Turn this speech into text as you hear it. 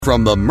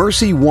From the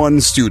Mercy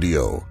One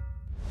studio,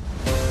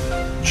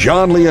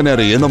 John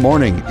Leonetti in the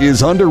Morning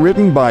is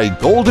underwritten by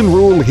Golden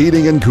Rule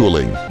Heating and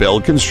Cooling, Bell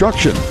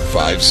Construction,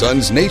 Five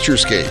Sons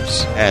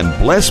Naturescapes, and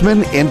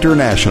Blessman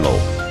International.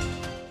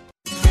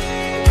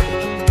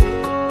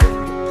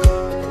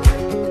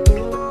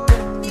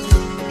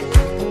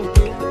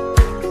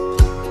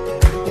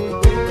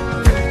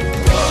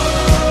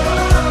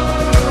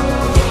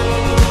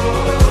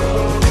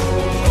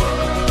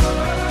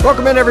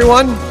 Welcome in,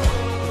 everyone.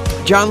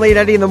 John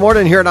Leonetti in the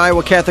Morning here at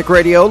Iowa Catholic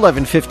Radio,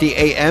 1150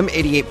 AM,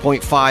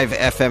 88.5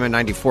 FM, and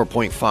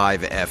 94.5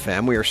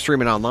 FM. We are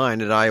streaming online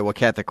at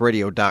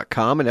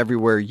iowacatholicradio.com and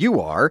everywhere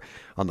you are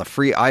on the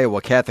free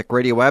Iowa Catholic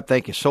Radio app.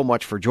 Thank you so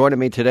much for joining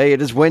me today.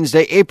 It is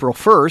Wednesday, April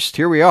 1st.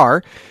 Here we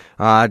are.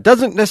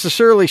 Doesn't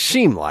necessarily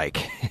seem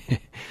like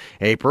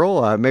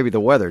April. Maybe the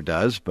weather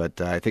does,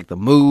 but I think the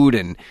mood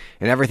and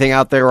everything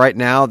out there right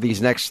now, these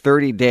next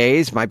 30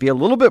 days might be a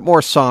little bit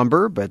more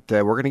somber, but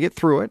we're going to get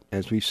through it,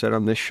 as we've said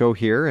on this show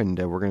here, and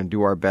we're going to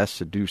do our best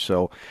to do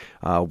so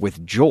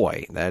with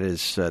joy.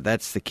 That's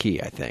the key,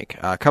 I think.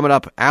 Coming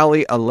up,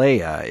 Ali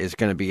Alea is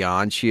going to be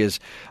on. She is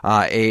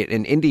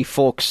an indie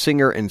folk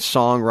singer and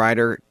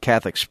songwriter,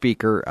 Catholic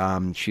speaker.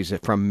 She's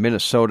from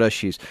Minnesota.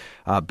 She's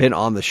been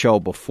on the show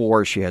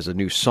before. She has a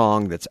new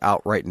song that's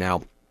out right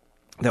now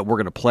that we're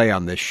going to play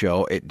on this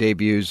show. It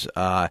debuts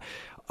on,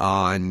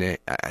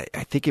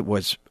 I think it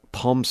was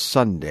Palm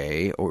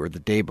Sunday or the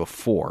day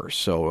before,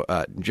 so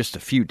just a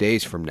few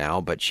days from now,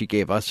 but she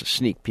gave us a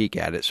sneak peek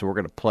at it, so we're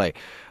going to play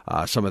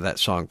some of that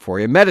song for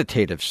you.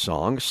 Meditative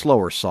song,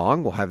 slower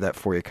song. We'll have that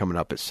for you coming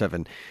up at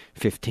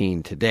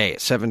 7:15 today. At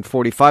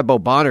 7:45, Bo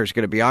Bonner is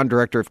going to be on,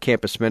 Director of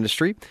Campus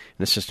Ministry,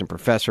 an Assistant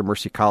Professor,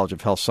 Mercy College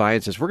of Health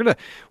Sciences. We're going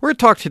to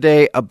talk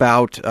today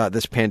about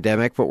this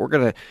pandemic, but we're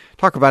going to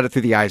talk about it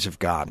through the eyes of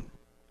God.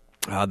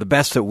 The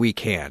best that we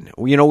can.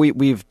 You know,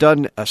 we've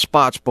done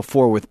spots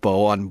before with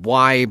Bo on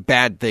why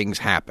bad things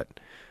happen,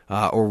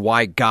 or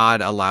why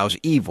God allows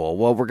evil.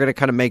 Well, we're going to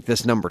kind of make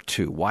this number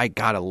 2, why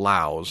God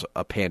allows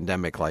a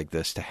pandemic like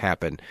this to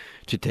happen,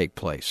 to take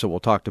place. So we'll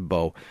talk to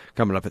Bo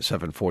coming up at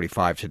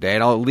 7:45 today,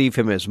 and I'll leave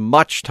him as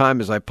much time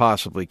as I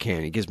possibly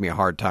can. He gives me a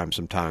hard time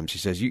sometimes. He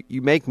says,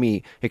 you make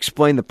me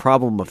explain the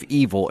problem of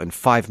evil in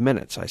 5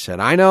 minutes. I said,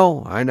 I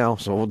know,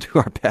 so we'll do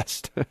our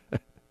best.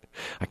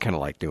 I kind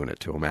of like doing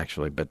it to him,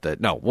 actually, but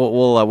no,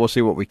 we'll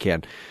see what we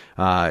can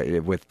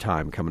with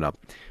time coming up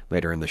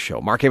later in the show.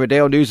 Mark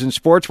Amadeo, News and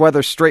Sports,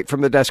 weather straight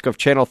from the desk of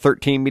Channel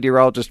 13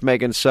 meteorologist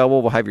Megan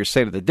Selwell. We'll have your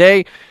Saint of the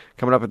Day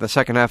coming up in the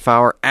second half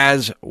hour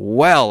as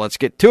well. Let's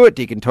get to it.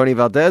 Deacon Tony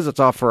Valdez, let's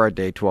offer our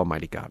day to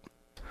Almighty God.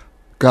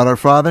 God our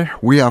Father,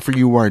 we offer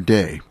you our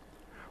day.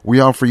 We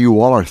offer you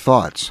all our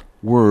thoughts,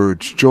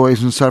 words,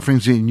 joys, and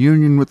sufferings in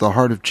union with the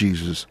heart of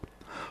Jesus.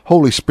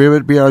 Holy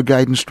Spirit, be our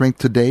guide and strength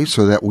today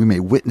so that we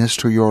may witness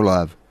to your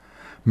love.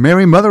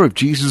 Mary, Mother of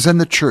Jesus and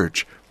the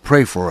Church,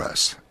 pray for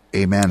us.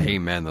 Amen.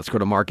 Amen. Let's go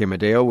to Mark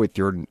Amadeo with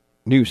your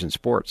News and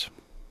Sports.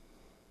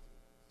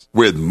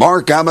 With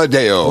Mark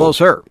Amadeo. Hello,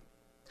 sir.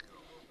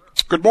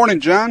 Good morning,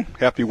 John.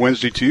 Happy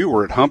Wednesday to you.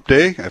 We're at Hump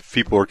Day. If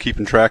people are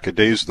keeping track of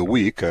days of the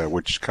week,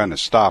 which kind of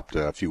stopped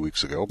a few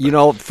weeks ago. You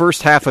know,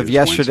 first half of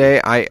yesterday,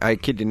 I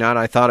kid you not,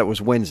 I thought it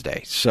was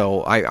Wednesday.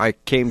 So I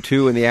came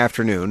to in the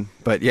afternoon.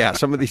 But, yeah,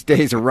 some of these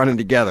days are running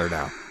together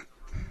now.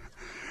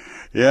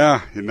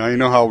 Yeah, now you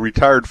know how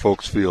retired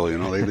folks feel. You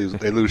know,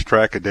 they lose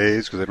track of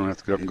days because they don't have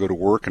to get up and go to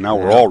work. And now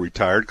we're all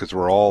retired because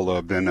we're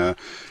all been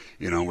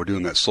we're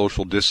doing that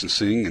social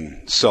distancing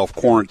and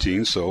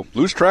self-quarantine, so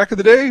lose track of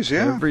the days,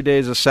 yeah. Every day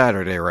is a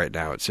Saturday right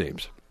now, it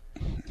seems.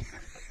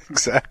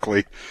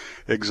 Exactly.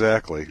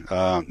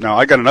 Now,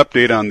 I got an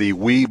update on the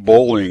Wii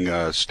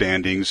bowling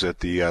standings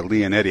at the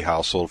Leonetti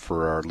household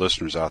for our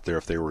listeners out there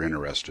if they were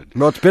interested.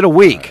 Well, it's been a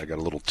week. I got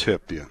a little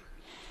tip, yeah.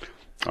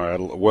 All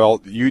right.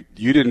 Well, you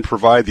didn't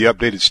provide the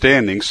updated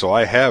standings, so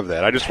I have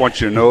that. I just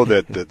want you to know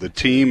that the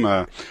team,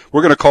 we're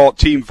going to call it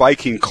Team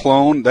Viking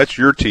Clone. That's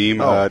your team,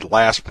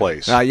 last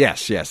place.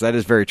 Yes, that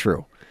is very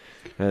true.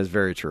 That is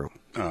very true.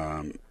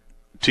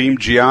 Team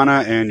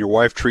Gianna and your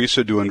wife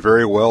Teresa doing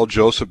very well.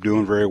 Joseph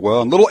doing very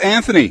well. And little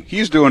Anthony,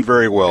 he's doing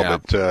very well. Yeah.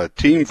 But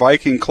Team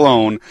Viking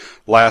Clone,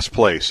 last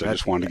place. I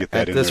just wanted to get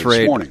that in there this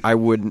morning. I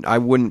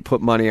wouldn't put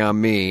money on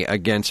me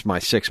against my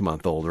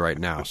 6-month-old right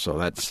now. So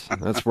that's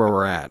where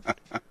we're at.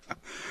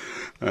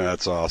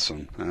 That's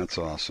awesome.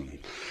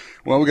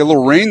 Well, we got a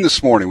little rain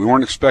this morning. We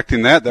weren't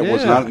expecting that. That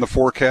was not in the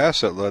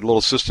forecast. That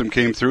little system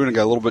came through and it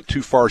got a little bit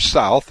too far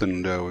south,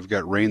 and we've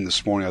got rain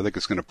this morning. I think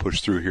it's going to push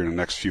through here in the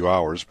next few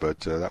hours, but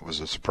that was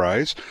a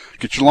surprise.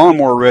 Get your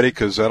lawnmower ready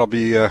because that'll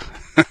be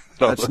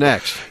that's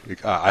next.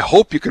 I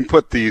hope you can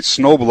put the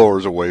snow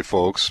blowers away,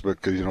 folks,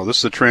 because this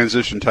is a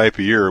transition type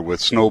of year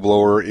with snow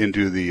blower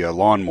into the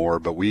lawnmower,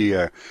 but we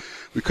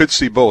could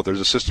see both. There's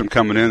a system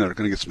coming in. They're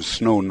going to get some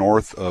snow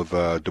north of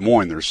Des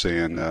Moines, they're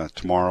saying,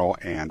 tomorrow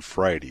and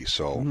Friday.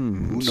 So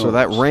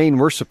that rain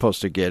we're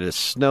supposed to get is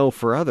snow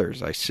for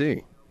others, I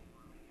see.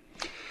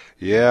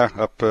 Yeah,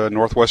 up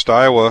northwest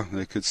Iowa,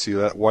 they could see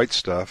that white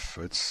stuff.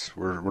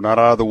 We're not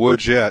out of the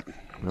woods yet.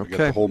 We got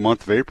the whole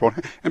month of April.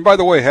 And by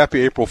the way,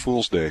 happy April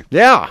Fool's Day.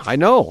 Yeah, I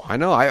know.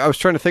 I was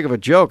trying to think of a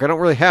joke. I don't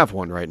really have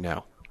one right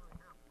now.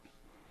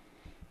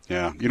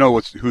 Yeah, you know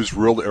who's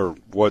real or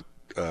what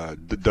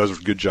does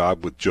a good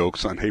job with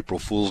jokes on April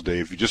Fool's Day?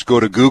 If you just go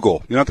to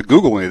Google, you don't have to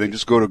Google anything.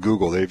 Just go to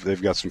Google.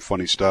 They've got some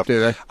funny stuff. Do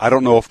they? I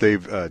don't know if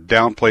they've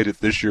downplayed it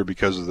this year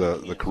because of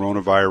the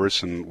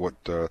coronavirus and what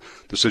the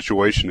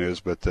situation is,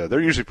 but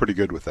they're usually pretty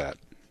good with that.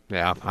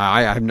 Yeah,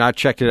 I have not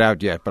checked it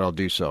out yet, but I'll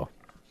do so.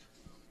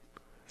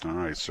 All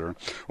right, sir.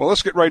 Well,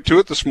 let's get right to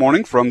it this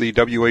morning from the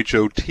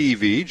WHO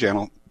TV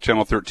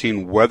Channel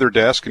 13 weather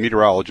desk and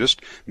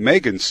meteorologist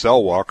Megan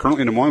Selwa.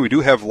 Currently in Des Moines, we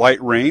do have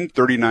light rain,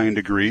 39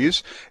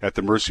 degrees at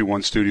the Mercy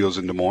One Studios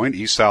in Des Moines.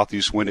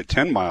 East-southeast wind at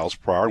 10 miles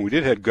per hour. And we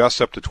did have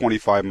gusts up to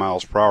 25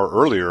 miles per hour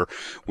earlier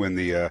when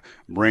the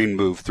rain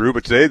moved through.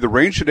 But today, the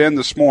rain should end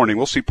this morning.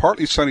 We'll see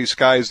partly sunny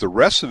skies the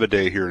rest of the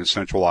day here in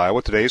central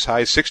Iowa. Today's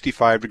high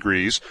 65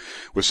 degrees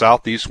with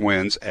southeast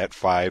winds at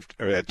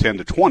 10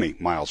 to 20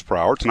 miles per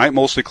hour. Tonight,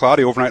 mostly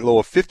cloudy, overnight low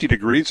of 50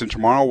 degrees. And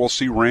tomorrow, we'll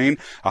see rain,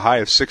 a high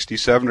of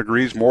 67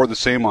 degrees. More the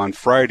same on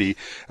Friday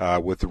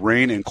with the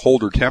rain and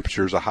colder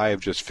temperatures, a high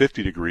of just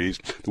 50 degrees.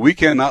 The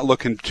weekend not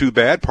looking too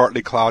bad,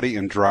 partly cloudy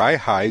and dry,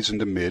 highs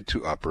into mid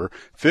to upper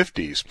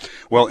 50s.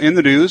 Well, in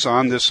the news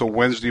on this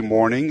Wednesday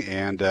morning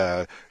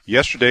and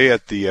yesterday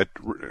at the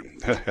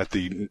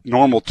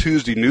normal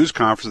Tuesday news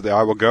conference that the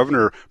Iowa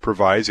governor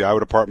provides, the Iowa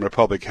Department of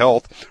Public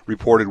Health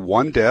reported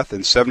 1 death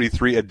and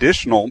 73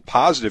 additional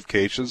positive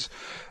cases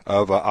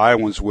of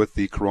Iowans with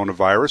the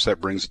coronavirus.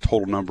 That brings the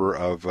total number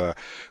of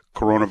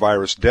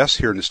coronavirus deaths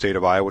here in the state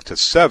of Iowa to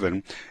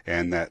 7,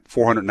 and that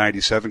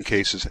 497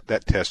 cases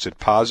that tested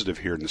positive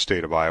here in the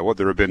state of Iowa.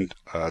 There have been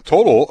a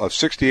total of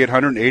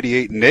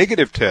 6,888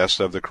 negative tests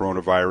of the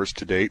coronavirus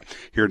to date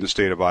here in the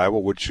state of Iowa,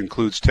 which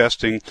includes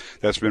testing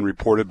that's been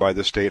reported by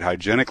the state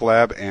hygienic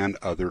lab and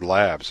other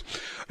labs.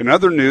 In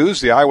other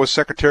news, the Iowa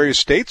Secretary of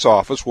State's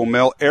office will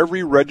mail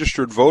every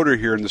registered voter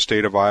here in the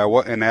state of Iowa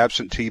an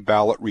absentee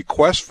ballot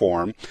request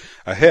form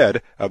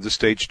ahead of the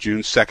state's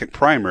June 2nd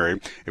primary.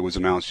 It was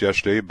announced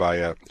yesterday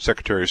by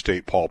Secretary of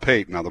State Paul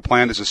Pate. Now, the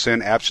plan is to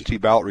send absentee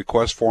ballot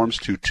request forms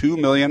to 2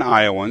 million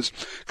Iowans.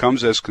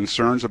 Comes as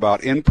concerns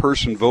about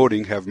in-person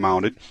voting have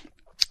mounted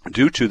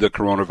due to the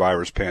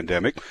coronavirus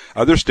pandemic.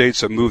 Other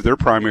states have moved their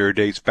primary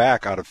dates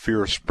back out of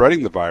fear of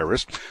spreading the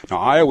virus. Now,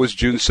 Iowa's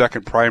June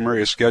 2nd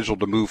primary is scheduled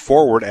to move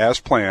forward as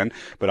planned,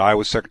 but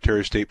Iowa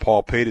Secretary of State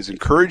Paul Pate is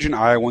encouraging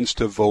Iowans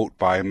to vote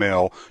by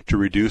mail to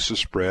reduce the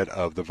spread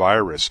of the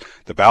virus.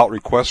 The ballot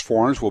request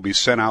forms will be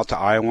sent out to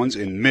Iowans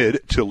in mid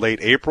to late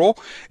April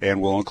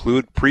and will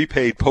include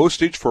prepaid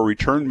postage for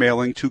return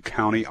mailing to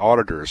county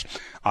auditors.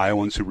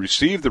 Iowans who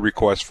receive the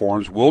request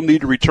forms will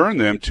need to return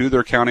them to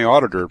their county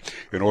auditor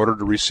in order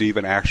to receive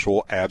an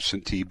actual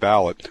absentee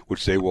ballot,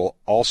 which they will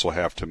also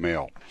have to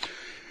mail.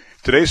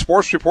 Today's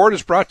sports report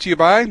is brought to you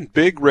by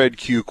Big Red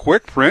Q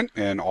Quick Print,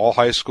 and all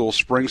high school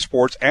spring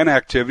sports and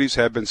activities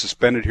have been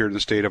suspended here in the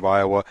state of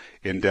Iowa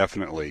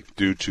indefinitely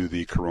due to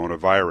the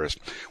coronavirus.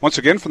 Once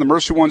again, from the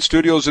Mercy One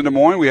Studios in Des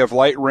Moines, we have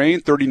light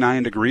rain,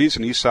 39 degrees,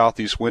 and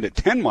east-southeast wind at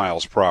 10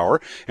 miles per hour.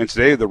 And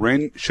today, the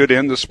rain should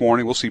end this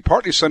morning. We'll see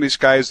partly sunny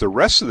skies the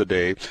rest of the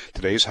day.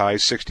 Today's high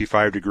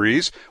 65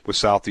 degrees with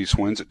southeast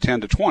winds at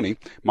 10 to 20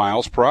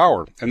 miles per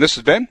hour. And this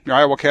has been your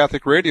Iowa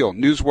Catholic Radio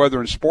News, Weather,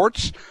 and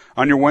Sports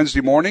on your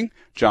Wednesday morning.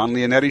 John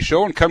Leonetti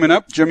Show. And coming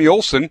up, Jimmy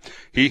Olson.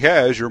 He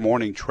has your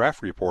morning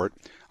traffic report.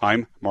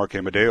 I'm Mark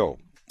Amadeo.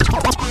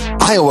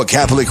 Iowa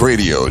Catholic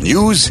Radio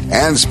News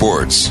and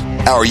Sports.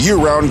 Our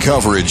year-round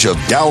coverage of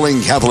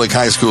Dowling Catholic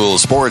High School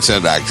sports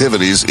and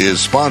activities is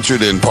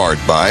sponsored in part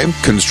by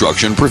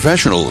Construction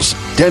Professionals,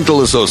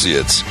 Dental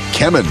Associates,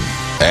 Kemen,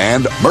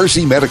 and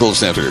Mercy Medical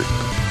Center.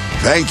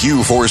 Thank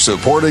you for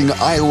supporting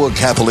Iowa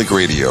Catholic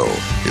Radio,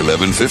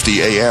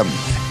 1150 AM,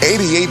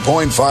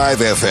 88.5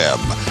 FM,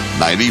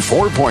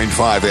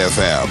 94.5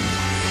 FM,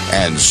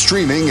 and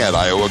streaming at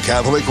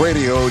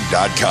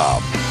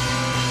iowacatholicradio.com.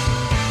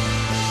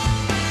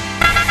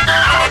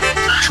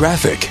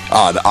 Traffic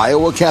on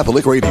Iowa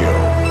Catholic Radio.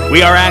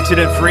 We are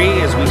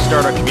accident-free as we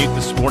start our commute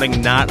this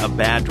morning. Not a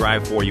bad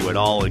drive for you at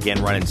all.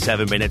 Again, running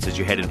 7 minutes as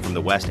you head in from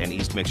the west and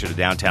east mixture to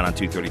downtown on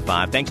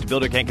 235. Thanks to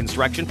Builder Ken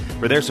Construction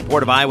for their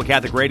support of Iowa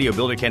Catholic Radio.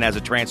 Builder Ken has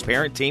a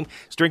transparent team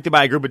strengthened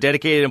by a group of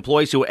dedicated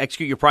employees who will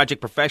execute your project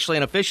professionally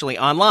and efficiently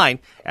online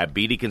at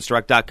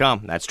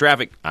bdconstruct.com. That's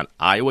traffic on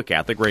Iowa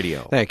Catholic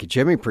Radio. Thank you,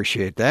 Jimmy.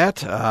 Appreciate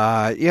that.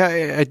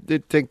 I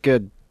think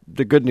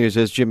the good news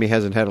is Jimmy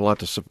hasn't had a lot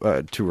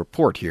to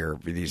report here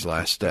these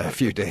last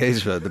few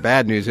days. The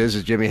bad news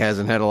is Jimmy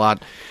hasn't had a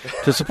lot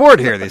to support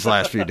here these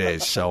last few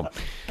days. So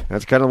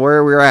that's kind of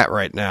where we're at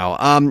right now.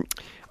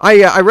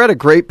 I read a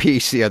great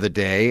piece the other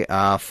day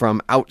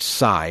from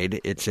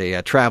Outside. It's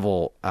a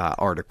travel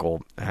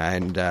article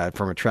and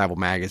from a travel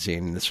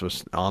magazine. This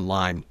was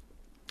online.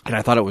 And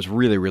I thought it was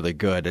really, really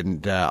good.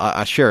 And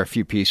I'll share a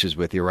few pieces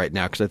with you right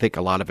now because I think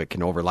a lot of it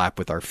can overlap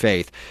with our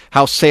faith.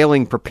 How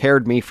sailing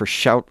prepared me for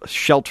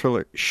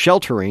sheltering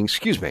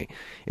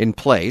in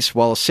place.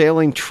 While a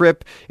sailing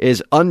trip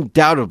is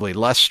undoubtedly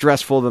less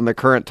stressful than the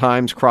current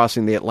times,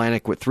 crossing the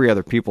Atlantic with 3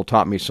 other people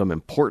taught me some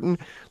important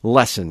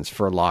lessons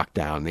for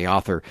lockdown. The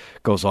author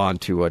goes on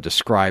to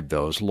describe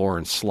those.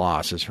 Lauren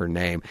Sloss is her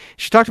name.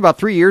 She talked about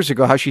 3 years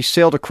ago how she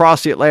sailed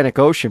across the Atlantic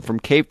Ocean from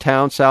Cape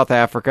Town, South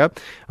Africa,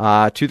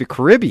 to the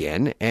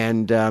Caribbean,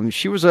 and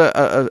she was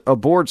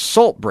aboard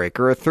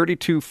Saltbreaker, a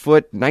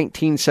 32-foot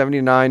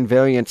 1979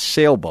 Valiant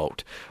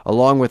sailboat,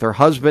 along with her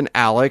husband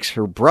Alex,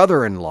 her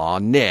brother-in-law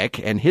Nick,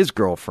 and his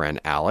girlfriend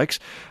Alex.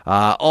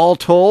 All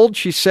told,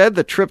 she said,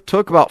 the trip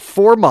took about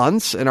 4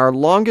 months, and our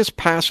longest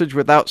passage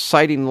without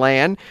sighting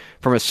land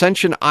from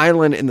Ascension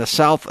Island in the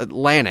South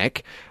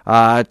Atlantic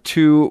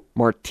to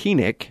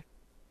Martinique,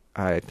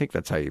 I think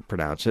that's how you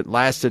pronounce it,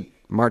 lasted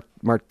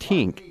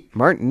Martinique.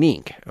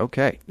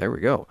 Okay, there we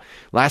go.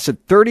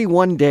 Lasted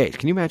 31 days.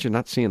 Can you imagine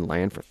not seeing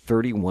land for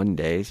 31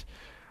 days?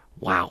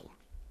 Wow.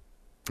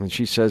 And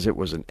she says it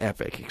was an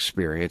epic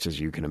experience, as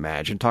you can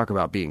imagine. Talk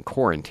about being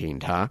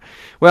quarantined, huh?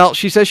 Well,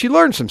 she says she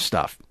learned some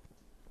stuff.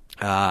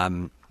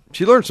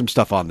 She learned some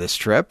stuff on this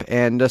trip,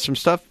 and some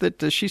stuff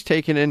that she's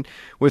taken in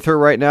with her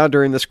right now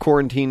during this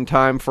quarantine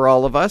time for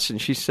all of us. And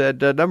she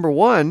said, number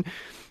one,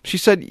 she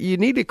said, you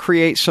need to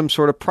create some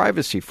sort of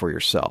privacy for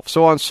yourself.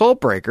 So on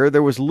Saltbreaker,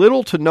 there was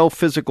little to no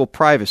physical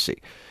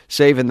privacy,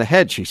 save in the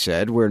head, she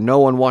said, where no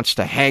one wants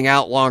to hang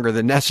out longer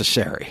than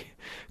necessary.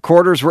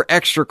 Quarters were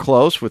extra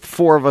close with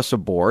 4 of us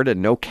aboard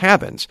and no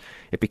cabins.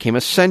 It became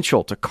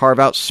essential to carve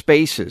out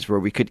spaces where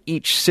we could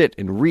each sit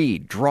and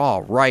read,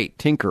 draw, write,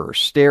 tinker, or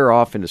stare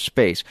off into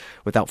space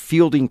without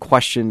fielding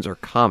questions or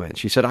comments.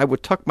 She said, I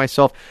would tuck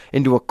myself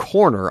into a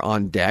corner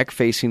on deck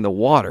facing the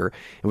water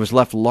and was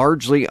left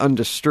largely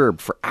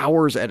undisturbed for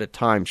hours at a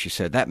time, she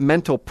said. That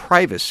mental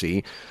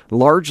privacy,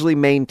 largely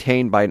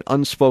maintained by an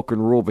unspoken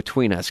rule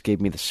between us,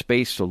 gave me the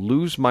space to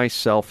lose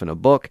myself in a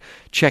book,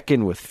 check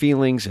in with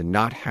feelings, and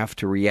not have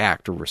to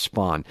react or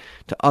respond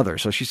to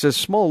others. So she says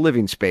small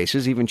living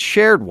spaces, even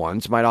shared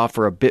ones, might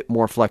offer a bit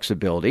more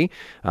flexibility,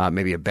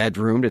 maybe a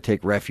bedroom to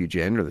take refuge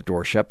in or the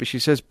door shut. But she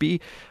says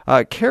be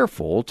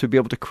careful to be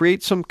able to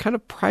create some kind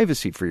of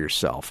privacy for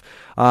yourself.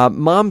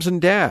 Moms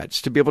and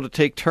dads to be able to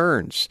take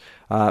turns,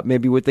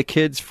 maybe with the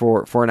kids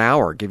for an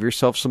hour. Give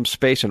yourself some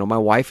space. I know my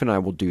wife and I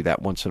will do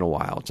that once in a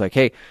while. It's like,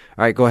 hey,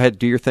 all right, go ahead,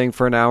 do your thing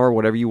for an hour,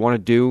 whatever you want to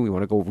do. You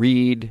want to go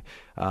read,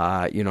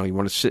 you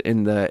want to sit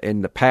in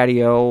the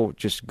patio,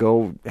 just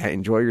go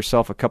enjoy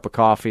yourself a cup of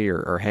coffee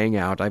or hang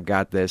out. I've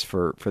got this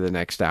for the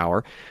next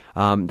hour.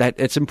 That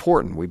it's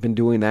important. We've been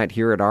doing that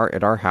here at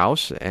our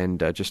house,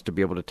 and just to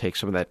be able to take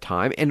some of that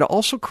time and to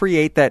also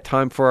create that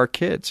time for our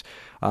kids,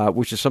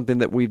 which is something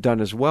that we've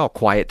done as well.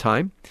 Quiet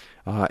time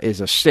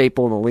is a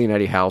staple in the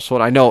Leonetti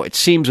household. I know it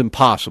seems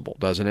impossible,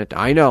 doesn't it?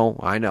 I know.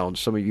 And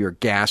some of you are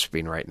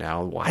gasping right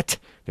now. What?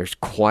 There's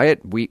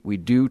quiet. We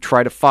do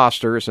try to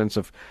foster a sense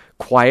of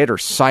quiet or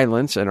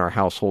silence in our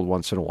household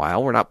once in a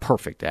while. We're not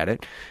perfect at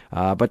it,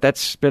 but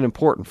that's been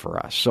important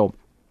for us. So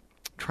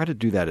try to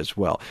do that as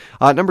well.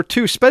 Number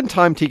 2, spend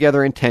time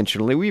together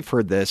intentionally. We've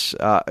heard this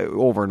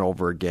over and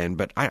over again,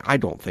 but I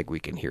don't think we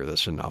can hear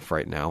this enough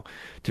right now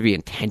to be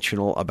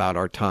intentional about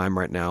our time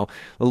right now.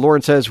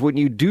 Lauren says, when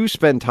you do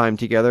spend time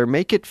together,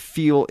 make it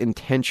feel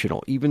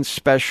intentional, even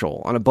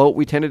special. On a boat,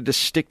 we tended to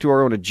stick to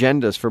our own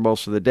agendas for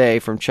most of the day,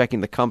 from checking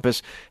the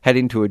compass,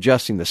 heading to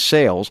adjusting the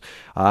sails,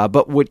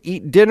 but would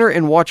eat dinner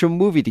and watch a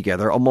movie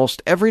together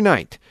almost every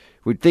night.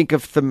 We'd think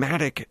of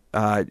thematic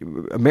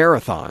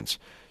marathons.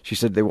 She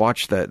said they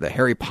watched the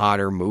Harry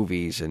Potter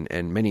movies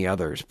and many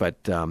others,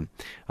 but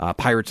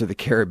Pirates of the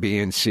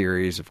Caribbean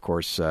series, of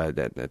course,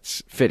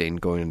 that's fitting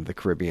going into the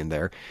Caribbean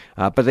there.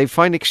 But they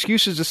find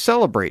excuses to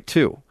celebrate,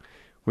 too,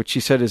 which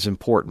she said is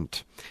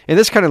important. And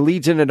this kind of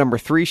leads into number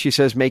 3. She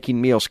says making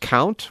meals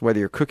count, whether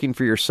you're cooking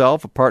for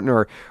yourself, a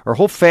partner, or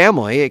whole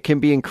family. It can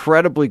be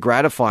incredibly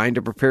gratifying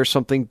to prepare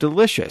something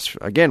delicious.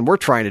 Again, we're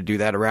trying to do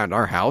that around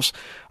our house,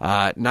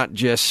 not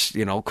just,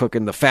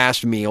 cooking the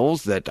fast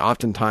meals that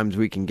oftentimes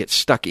we can get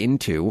stuck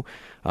into.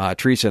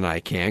 Teresa and I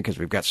can, because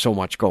we've got so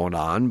much going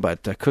on,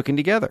 but cooking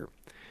together.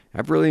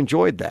 I've really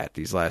enjoyed that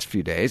these last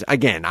few days.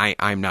 Again,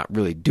 I'm not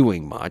really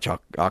doing much.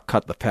 I'll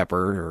cut the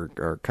pepper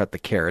or cut the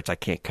carrots. I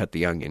can't cut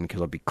the onion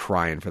because I'll be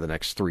crying for the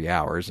next 3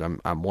 hours. I'm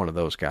one of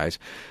those guys.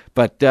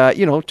 But,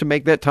 to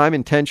make that time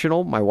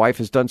intentional, my wife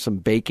has done some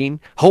baking.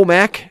 Home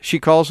ec, she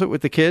calls it,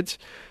 with the kids.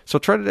 So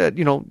try to,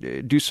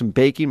 do some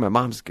baking. My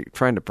mom's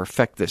trying to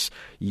perfect this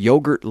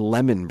yogurt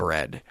lemon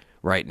bread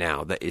right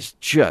now that is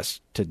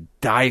just to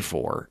die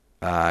for.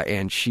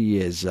 And she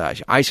is,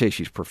 I say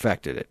she's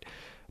perfected it.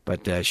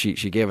 But she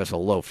gave us a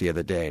loaf the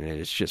other day, and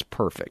it's just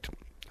perfect.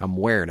 I'm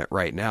wearing it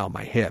right now on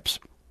my hips.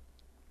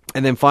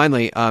 And then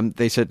finally,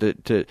 they said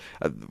to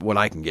what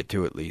I can get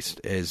to at least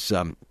is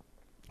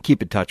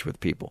keep in touch with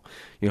people.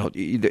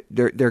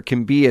 There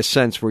can be a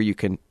sense where you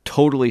can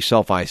totally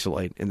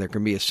self-isolate, and there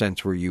can be a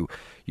sense where you're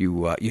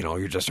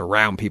just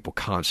around people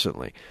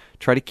constantly.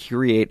 Try to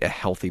create a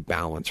healthy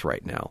balance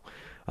right now.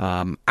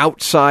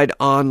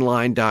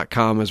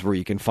 OutsideOnline.com is where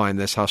you can find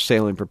this. How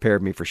Sailing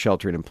Prepared Me for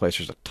Sheltering in Place.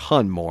 There's a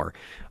ton more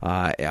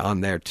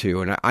on there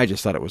too, and I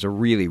just thought it was a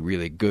really,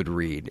 really good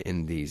read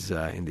in these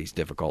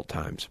difficult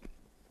times.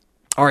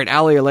 All right,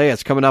 Ali Alea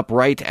is coming up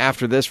right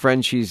after this,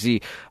 friend. She's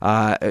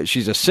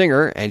a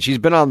singer, and she's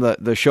been on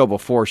the show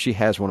before. She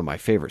has one of my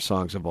favorite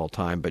songs of all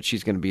time, but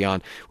she's going to be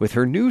on with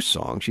her new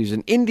song. She's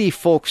an indie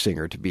folk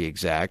singer, to be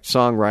exact,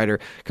 songwriter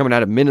coming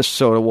out of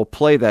Minnesota. We'll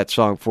play that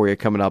song for you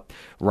coming up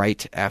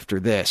right after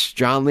this.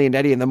 John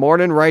Leonetti in the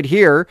morning, right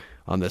here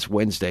on this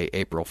Wednesday,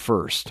 April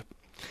 1st.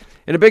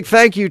 And a big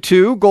thank you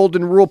to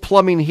Golden Rule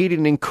Plumbing,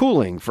 Heating, and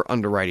Cooling for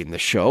underwriting the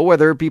show,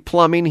 whether it be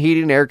plumbing,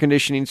 heating, air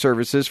conditioning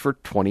services for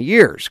 20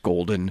 years.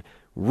 Golden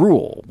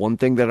Rule. One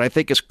thing that I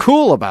think is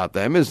cool about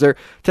them is their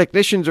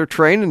technicians are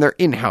trained in their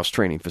in-house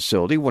training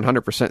facility,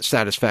 100%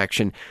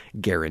 satisfaction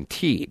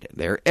guaranteed.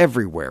 They're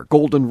everywhere.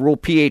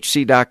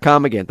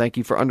 GoldenRulePHC.com. Again, thank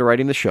you for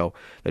underwriting the show.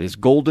 That is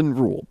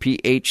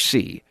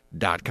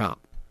GoldenRulePHC.com.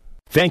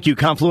 Thank you,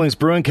 Confluence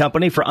Brewing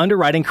Company, for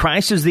underwriting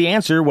Christ is the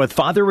Answer with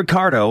Father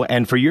Ricardo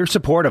and for your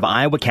support of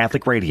Iowa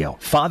Catholic Radio.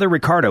 Father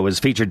Ricardo is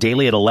featured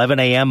daily at 11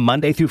 a.m.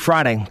 Monday through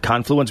Friday.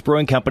 Confluence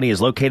Brewing Company is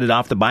located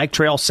off the bike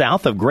trail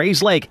south of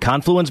Grays Lake,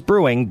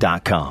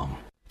 confluencebrewing.com.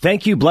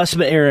 Thank you,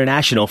 Blessman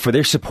International, for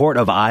their support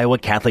of Iowa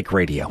Catholic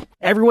Radio.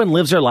 Everyone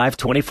lives their life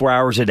 24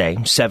 hours a day,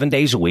 7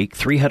 days a week,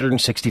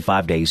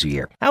 365 days a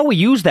year. How we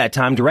use that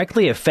time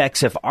directly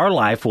affects if our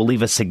life will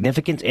leave a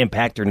significant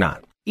impact or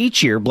not.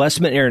 Each year,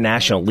 Blessman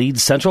International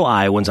leads Central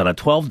Iowans on a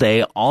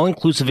 12-day,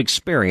 all-inclusive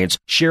experience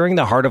sharing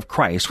the heart of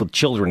Christ with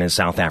children in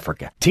South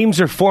Africa. Teams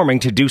are forming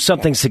to do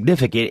something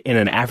significant in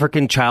an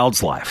African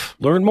child's life.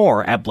 Learn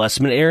more at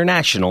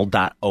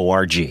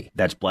blessmaninternational.org.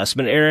 That's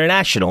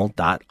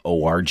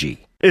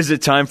blessmaninternational.org. Is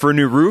it time for a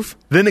new roof?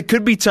 Then it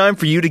could be time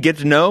for you to get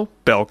to know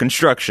Bell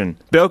Construction.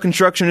 Bell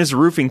Construction is a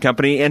roofing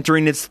company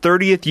entering its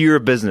 30th year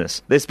of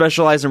business. They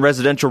specialize in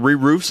residential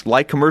re-roofs,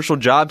 like commercial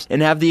jobs,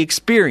 and have the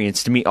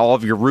experience to meet all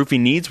of your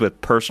roofing needs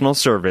with personal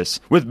service.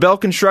 With Bell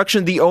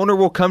Construction, the owner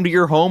will come to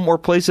your home or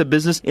place of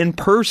business in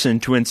person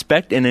to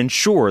inspect and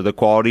ensure the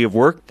quality of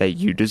work that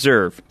you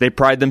deserve. They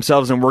pride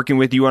themselves in working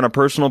with you on a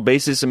personal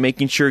basis and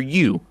making sure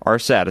you are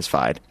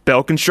satisfied.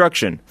 Bell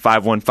Construction,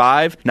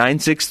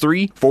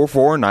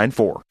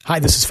 515-963-4494. Hi,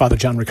 this is Father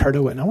John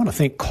Ricardo, and I want to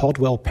thank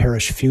Caldwell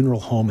Parish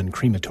Funeral Home and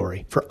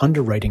Crematory for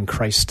underwriting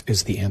Christ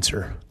is the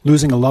Answer.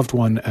 Losing a loved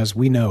one, as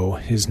we know,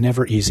 is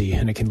never easy,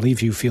 and it can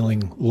leave you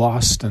feeling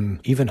lost and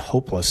even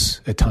hopeless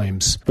at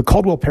times. But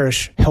Caldwell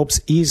Parish helps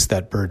ease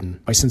that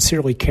burden by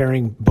sincerely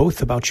caring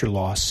both about your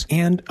loss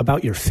and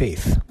about your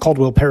faith.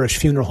 Caldwell Parish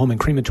Funeral Home and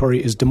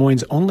Crematory is Des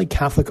Moines' only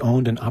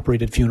Catholic-owned and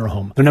operated funeral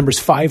home. Their number is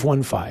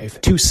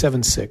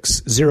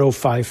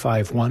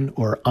 515-276-0551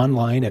 or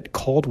online at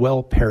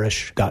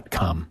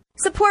caldwellparish.com.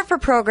 Support for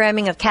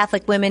programming of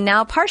Catholic Women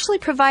Now partially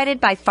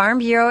provided by Farm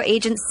Bureau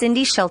agent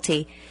Cindy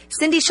Schulte.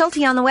 Cindy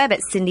Schulte on the web at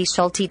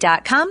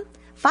cindyschulte.com,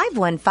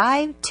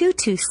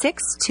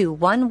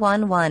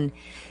 515-226-2111.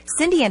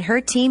 Cindy and her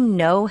team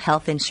know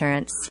health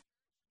insurance.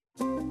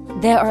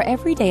 There are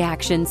everyday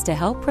actions to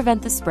help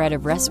prevent the spread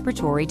of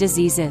respiratory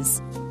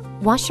diseases.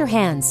 Wash your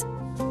hands.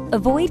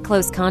 Avoid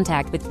close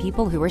contact with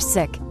people who are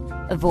sick.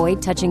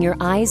 Avoid touching your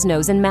eyes,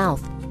 nose, and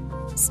mouth.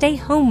 Stay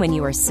home when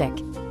you are sick.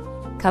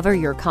 Cover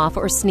your cough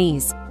or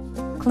sneeze.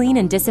 Clean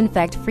and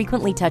disinfect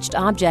frequently touched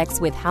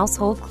objects with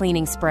household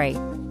cleaning spray.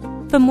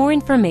 For more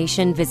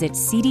information, visit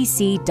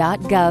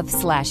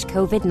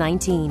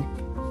cdc.gov/COVID-19.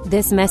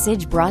 This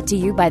message brought to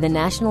you by the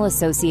National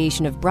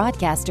Association of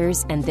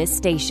Broadcasters and this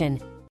station.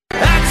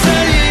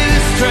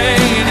 This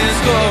train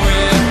is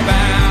going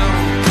bound.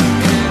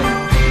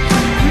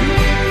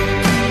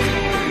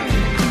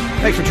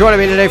 Thanks for joining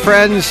me today,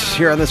 friends,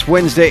 here on this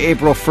Wednesday,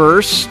 April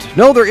 1st.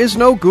 No, there is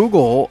no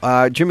Google.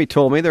 Jimmy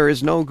told me there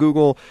is no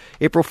Google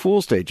April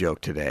Fool's Day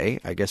joke today.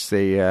 I guess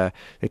they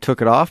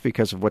took it off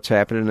because of what's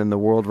happening in the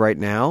world right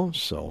now.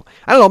 So,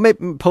 I don't know,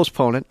 maybe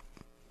postpone it.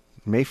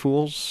 May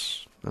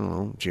Fools, I don't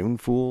know, June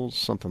Fools,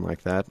 something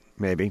like that,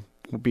 maybe.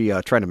 We'll be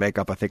trying to make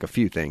up, I think, a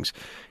few things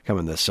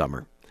coming this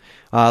summer.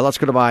 Let's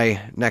go to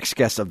my next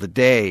guest of the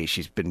day.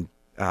 She's been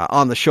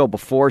on the show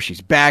before. She's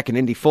back, an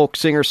indie folk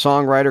singer,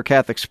 songwriter,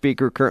 Catholic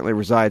speaker, currently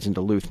resides in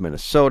Duluth,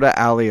 Minnesota.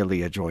 Ali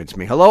Alea joins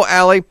me. Hello,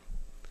 Ali.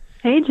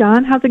 Hey,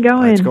 John. How's it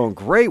going? It's going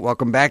great.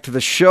 Welcome back to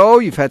the show.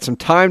 You've had some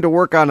time to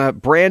work on a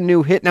brand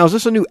new hit. Now, is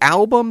this a new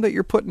album that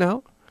you're putting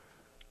out?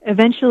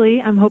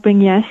 Eventually, I'm hoping,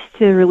 yes,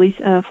 to release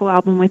a full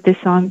album with this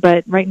song,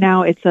 but right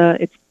now it's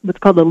what's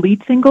called a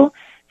lead single.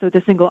 So it's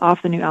a single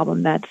off the new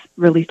album that's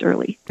released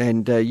early.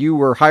 And you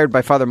were hired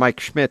by Father Mike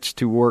Schmitz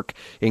to work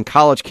in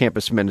college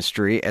campus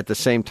ministry. At the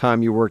same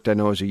time, you worked, I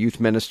know, as a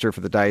youth minister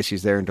for the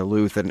diocese there in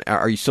Duluth. And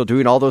are you still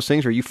doing all those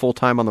things, or are you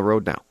full-time on the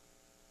road now?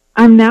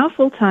 I'm now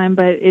full-time,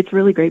 but it's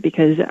really great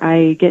because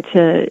I get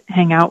to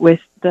hang out with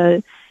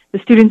the the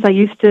students I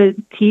used to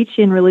teach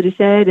in religious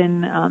ed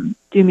and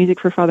do music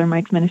for Father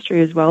Mike's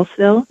ministry as well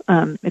still.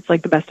 It's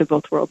like the best of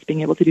both worlds,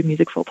 being able to do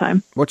music full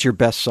time. What's your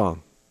best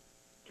song?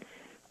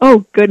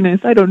 Oh,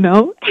 goodness, I don't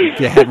know. If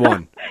you had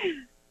one.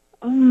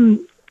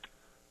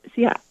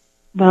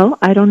 Well,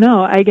 I don't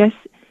know. I guess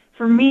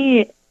for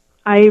me,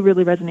 I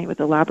really resonate with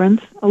the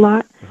Labyrinth a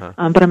lot,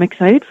 but I'm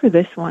excited for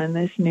this one,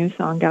 this new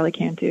song,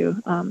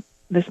 Gallicantu.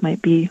 This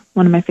might be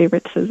one of my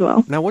favorites as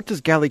well. Now, what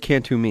does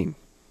Gallicantu mean?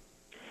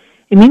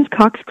 It means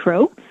cock's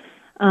crow,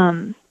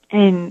 and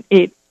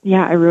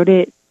I wrote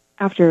it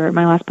after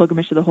my last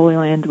pilgrimage to the Holy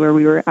Land, where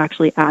we were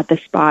actually at the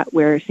spot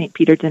where St.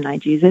 Peter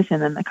denied Jesus,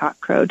 and then the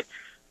cock crowed.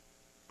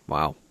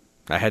 Wow,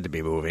 that had to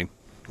be moving.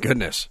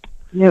 Goodness.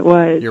 It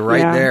was. You're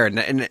right there.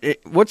 And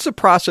what's the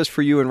process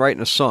for you in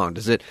writing a song?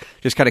 Does it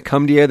just kind of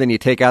come to you, then you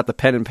take out the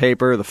pen and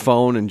paper, the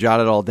phone, and jot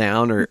it all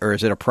down, or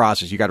is it a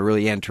process you got to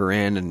really enter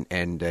in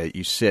and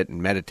you sit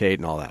and meditate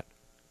and all that?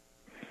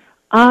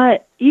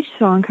 Each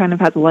song kind of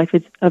has a life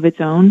of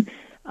its own.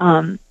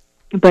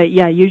 But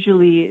yeah,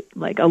 usually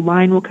like a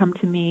line will come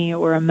to me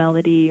or a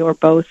melody or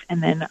both,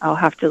 and then I'll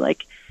have to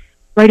like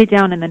write it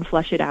down and then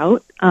flesh it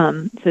out.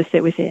 So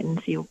sit with it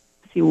and see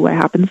what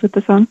happens with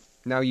the song.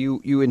 Now,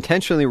 you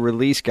intentionally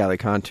released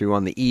Gallicantu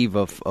on the eve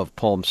of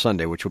Palm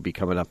Sunday, which will be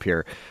coming up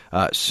here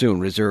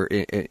soon. Is there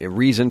a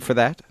reason for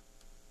that?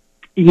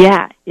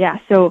 Yeah.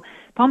 So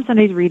Palm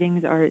Sunday's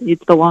readings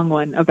it's the long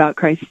one about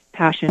Christ's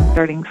passion,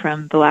 starting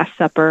from the Last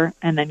Supper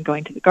and then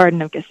going to the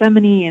Garden of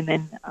Gethsemane and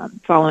then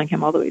following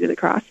him all the way to the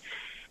cross.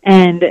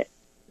 And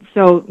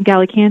so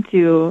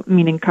Gallicantu,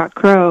 meaning cock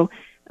crow,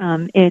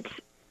 it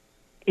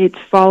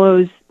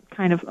follows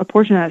kind of a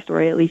portion of that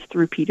story, at least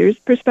through Peter's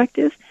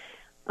perspective.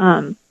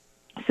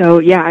 So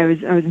yeah, I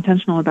was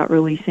intentional about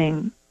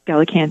releasing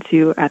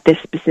Gallicantu at this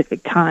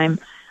specific time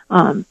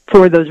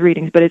for those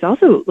readings, but it's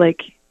also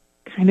like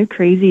kind of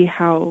crazy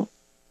how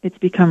it's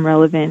become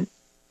relevant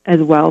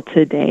as well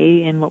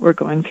today in what we're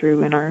going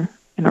through in our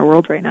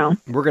world right now.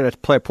 We're going to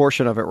play a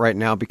portion of it right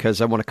now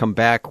because I want to come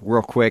back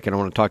real quick and I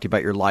want to talk to you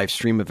about your live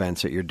stream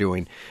events that you're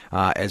doing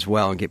as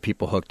well and get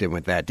people hooked in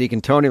with that.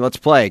 Deacon Tony, let's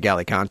play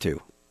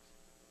Gallicantu.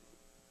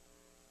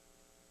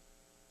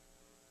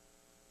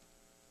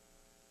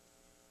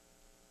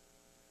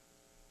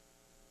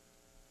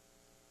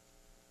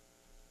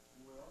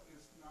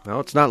 No,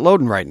 it's not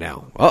loading right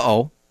now.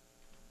 Uh-oh.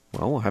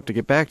 Well, we'll have to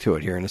get back to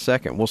it here in a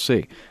second. We'll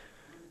see.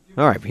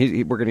 All right,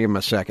 we're going to give him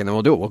a second, then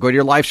we'll do it. We'll go to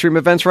your live stream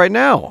events right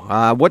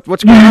now.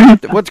 What's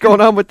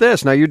going on with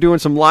this? Now, you're doing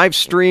some live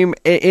stream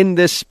in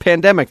this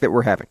pandemic that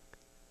we're having.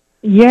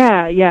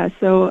 Yeah.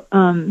 So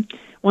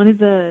one of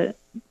the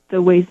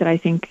ways that I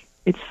think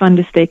it's fun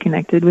to stay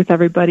connected with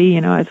everybody,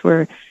 as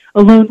we're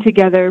alone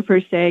together, per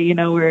se,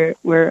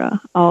 we're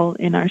all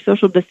in our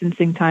social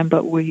distancing time,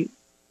 but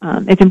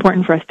it's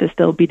important for us to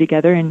still be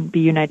together and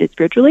be united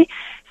spiritually.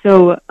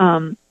 So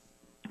I'm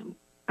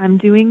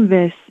doing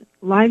this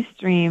live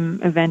stream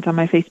event on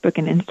my Facebook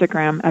and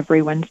Instagram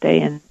every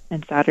Wednesday and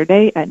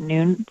Saturday at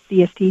noon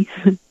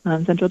CST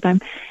Central Time.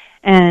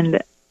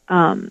 And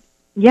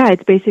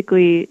it's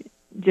basically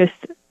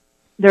just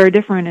there are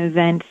different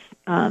events.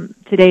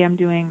 Today I'm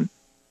doing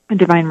a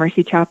Divine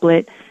Mercy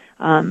Chaplet.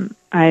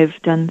 I've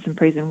done some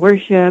praise and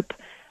worship.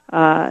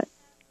 I'm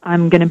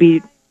going to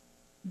be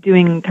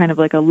doing kind of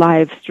like a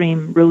live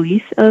stream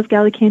release of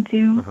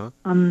Gallicantu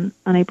on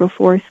April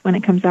 4th when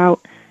it comes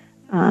out.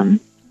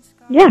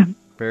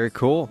 Very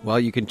cool. Well,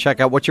 you can check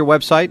out, what's your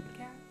website?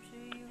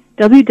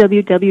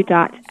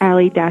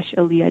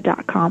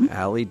 www.ali-aliyah.com.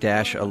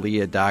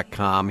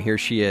 Ali-aliyah.com. Here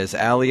she is,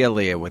 Ali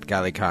Aliyah with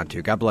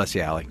Gallicantu. God bless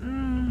you, Ali.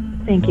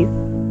 Thank you.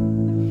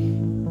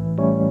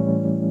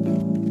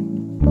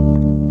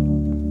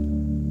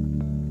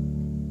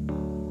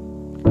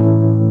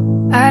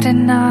 I did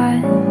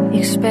not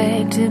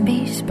expect to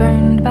be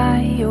spurned by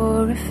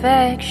your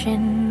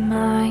affection.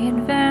 My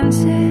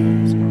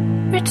advances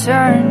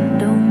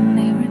returned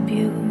only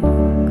rebuke.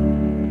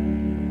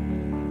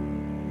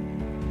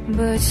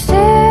 But still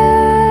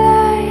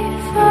I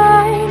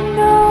find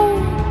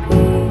no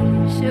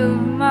peace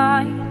of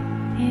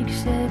mind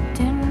except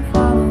in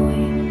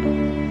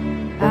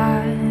following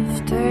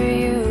after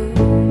you.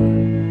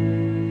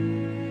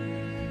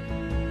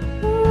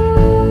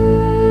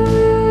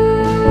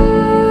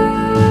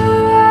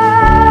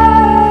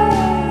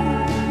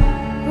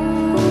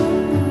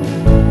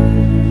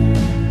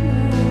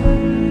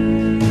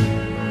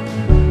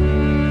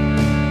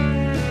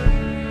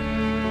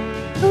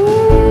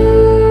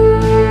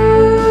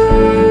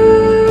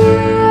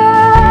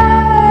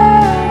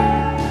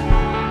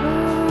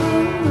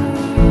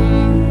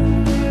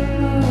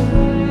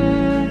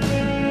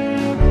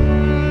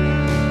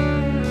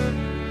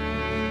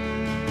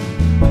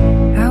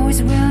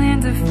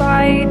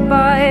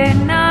 But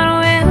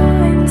not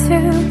willing to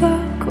go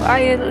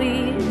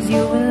quietly as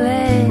you were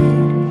led,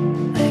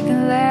 like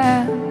a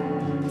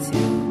lamb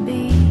to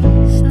be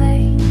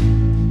slain.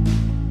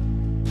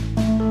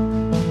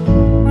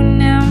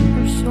 When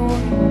ember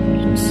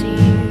swords and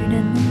seared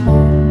in the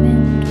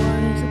moment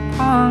was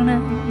upon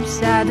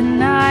us, I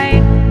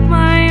denied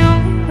my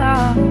own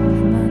love,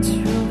 not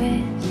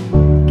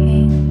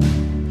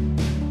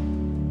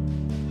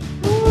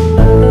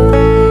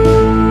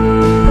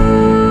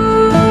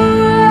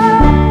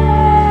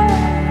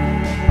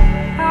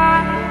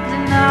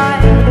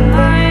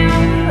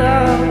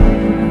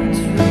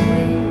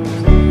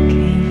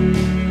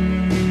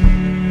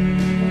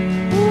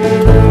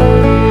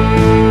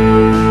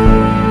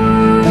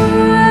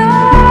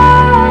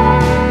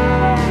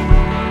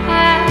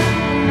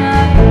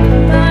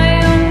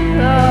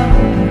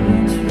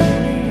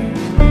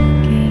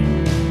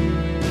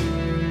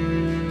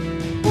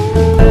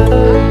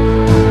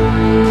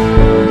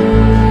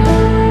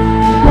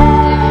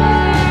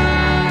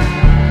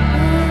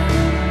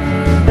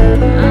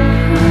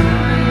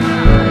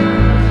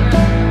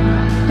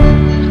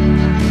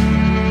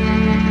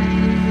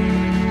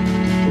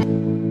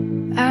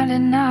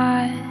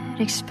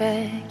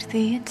expect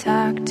the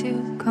attack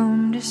to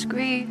come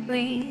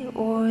discreetly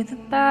or the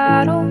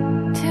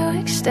battle to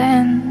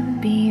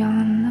extend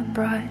beyond the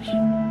brush.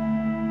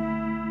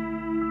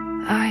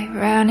 I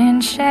ran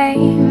in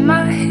shame,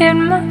 I hid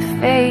my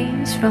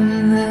face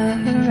from the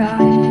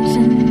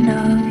horizon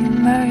of your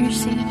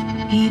mercy,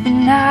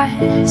 even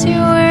as you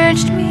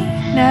urged me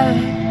never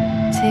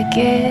to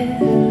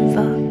give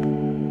up.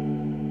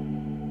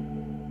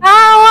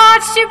 I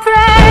watched you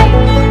pray,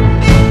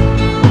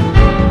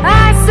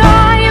 I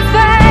saw your face,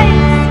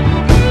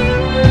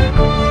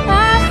 I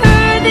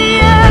heard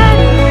the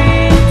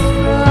utterance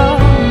from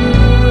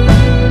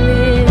your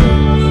lips.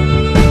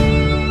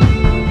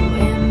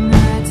 When I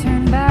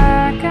turned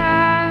back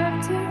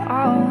after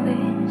all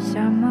this, I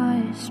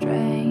must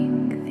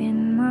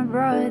strengthen my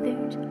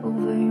brothers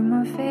over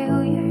my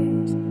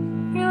failures.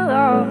 Your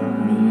love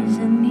is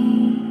an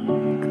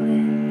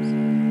eclipse.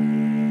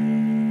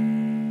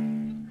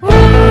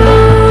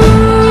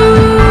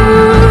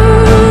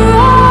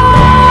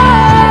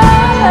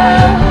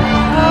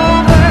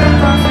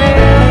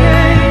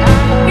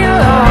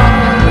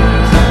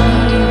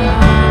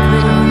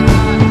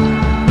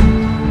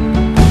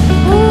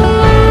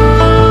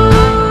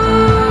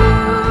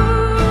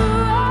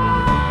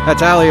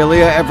 That's Ali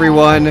Aaliyah,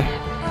 everyone.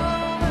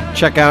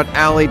 Check out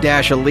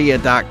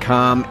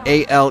ali-aaliyah.com,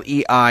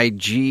 Aleigha,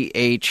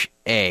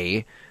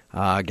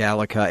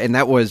 Gallica. And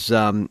that was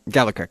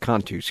Gallica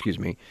Cantu, excuse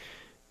me.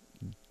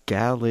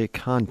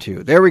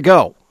 Gallicantu. There we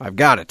go. I've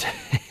got it.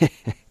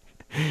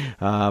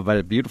 But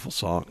a beautiful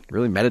song,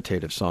 really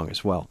meditative song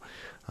as well.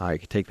 You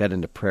can take that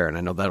into prayer, and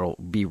I know that'll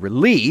be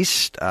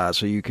released,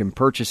 so you can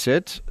purchase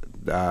it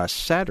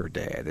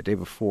Saturday, the day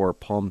before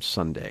Palm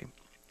Sunday.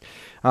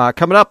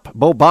 Coming up,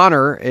 Bo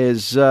Bonner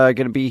is going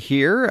to be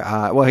here.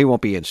 Well, he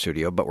won't be in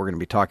studio, but we're going to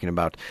be talking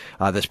about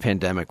this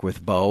pandemic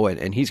with Bo,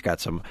 and he's got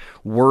some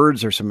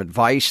words or some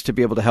advice to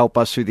be able to help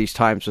us through these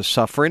times of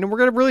suffering, and we're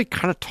going to really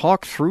kind of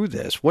talk through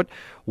this.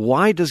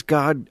 Why does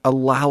God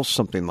allow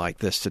something like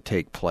this to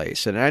take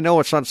place? And I know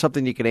it's not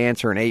something you can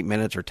answer in 8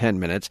 minutes or 10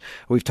 minutes.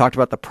 We've talked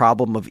about the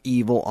problem of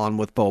evil on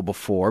with Bo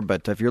before,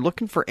 but if you're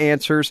looking for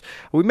answers,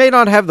 we may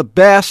not have the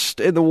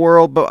best in the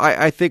world, but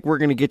I think we're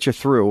going to get you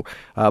through.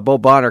 Bo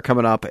Bonner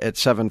coming up at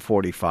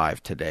 7:45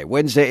 today,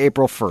 Wednesday,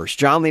 April 1st.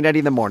 John Leonetti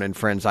in the morning,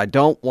 friends. I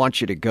don't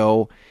want you to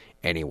go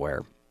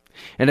anywhere.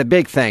 And a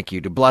big thank you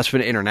to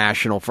Blessman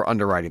International for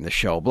underwriting the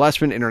show.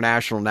 Blessman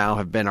International now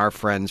have been our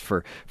friends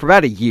for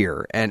about a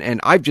year, and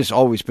I've just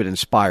always been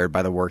inspired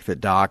by the work that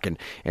Doc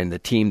and the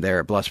team there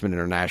at Blessman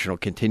International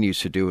continues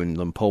to do in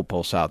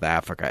Limpopo, South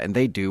Africa, and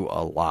they do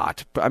a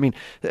lot. I mean,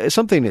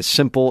 something as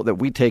simple that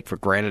we take for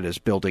granted as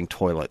building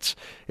toilets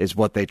is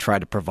what they try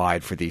to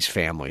provide for these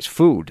families.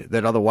 Food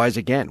that otherwise,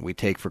 again, we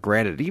take for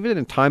granted. Even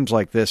in times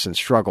like this and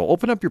struggle,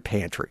 open up your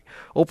pantry,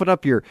 open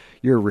up your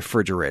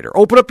refrigerator,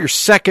 open up your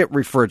second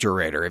refrigerator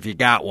if you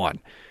got one,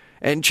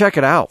 and check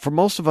it out. For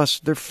most of us,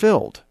 they're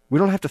filled. We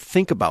don't have to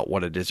think about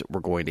what it is that we're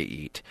going to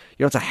eat.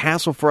 You know, it's a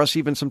hassle for us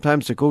even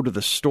sometimes to go to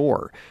the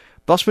store.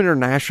 Blessman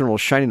International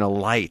is shining a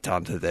light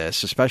onto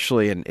this,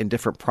 especially in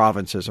different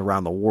provinces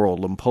around the world,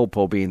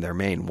 Limpopo being their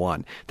main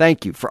one.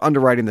 Thank you for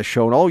underwriting the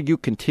show and all you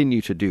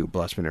continue to do,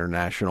 Blessman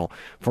International,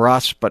 for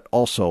us, but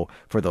also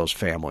for those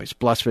families.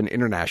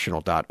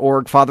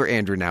 BlessmanInternational.org. Father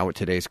Andrew now with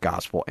today's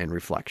Gospel and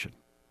Reflection.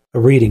 A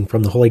reading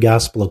from the Holy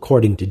Gospel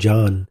according to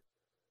John.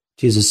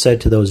 Jesus said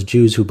to those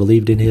Jews who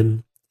believed in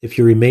him, "If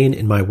you remain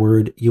in my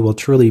word, you will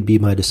truly be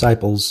my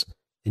disciples,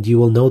 and you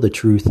will know the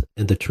truth,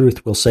 and the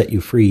truth will set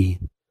you free."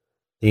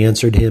 They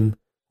answered him,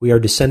 "We are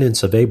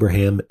descendants of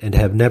Abraham and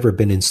have never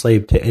been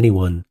enslaved to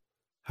anyone.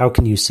 How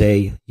can you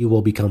say, you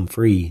will become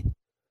free?"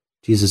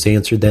 Jesus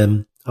answered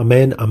them,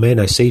 "Amen, amen,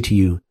 I say to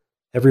you,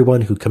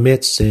 everyone who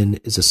commits sin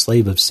is a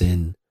slave of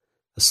sin.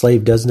 A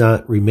slave does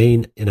not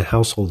remain in a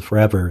household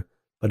forever,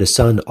 but a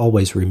son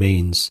always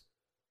remains.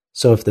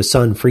 So if the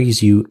Son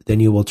frees you, then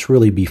you will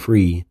truly be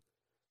free.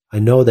 I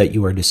know that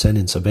you are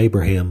descendants of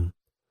Abraham,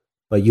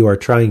 but you are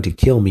trying to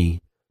kill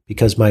me,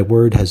 because my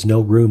word has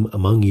no room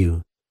among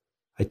you.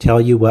 I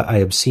tell you what I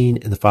have seen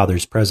in the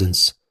Father's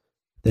presence.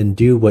 Then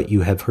do what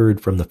you have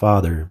heard from the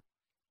Father."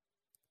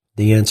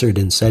 They answered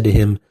and said to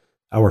him,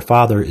 "Our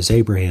father is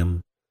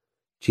Abraham."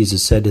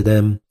 Jesus said to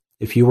them,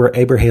 "If you were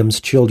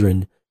Abraham's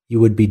children, you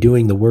would be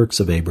doing the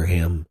works of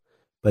Abraham.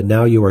 But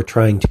now you are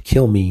trying to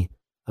kill me,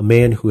 a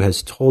man who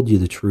has told you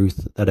the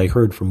truth that I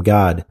heard from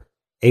God.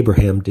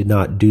 Abraham did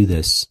not do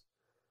this.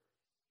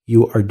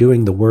 You are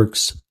doing the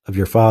works of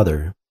your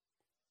father."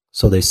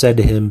 So they said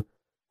to him,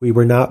 "We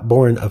were not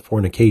born of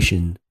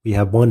fornication. We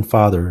have one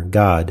Father,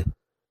 God."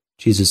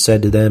 Jesus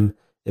said to them,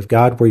 "If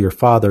God were your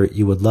Father,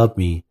 you would love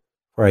me,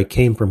 for I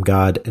came from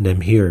God and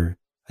am here.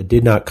 I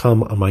did not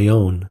come on my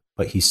own,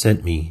 but he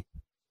sent me."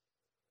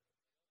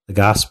 The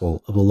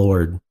Gospel of the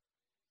Lord.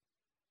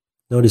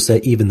 Notice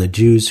that even the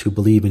Jews who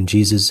believe in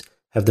Jesus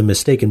have the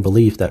mistaken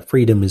belief that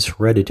freedom is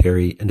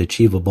hereditary and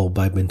achievable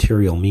by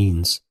material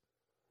means.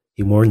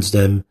 He warns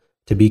them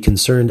to be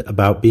concerned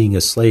about being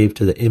a slave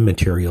to the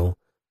immaterial,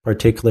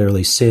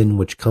 particularly sin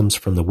which comes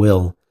from the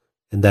will,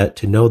 and that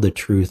to know the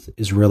truth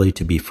is really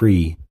to be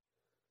free.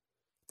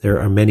 There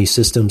are many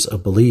systems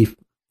of belief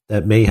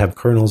that may have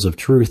kernels of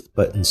truth,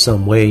 but in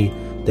some way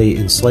they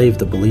enslave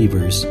the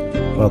believers,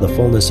 while the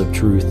fullness of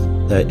truth,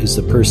 that is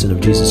the person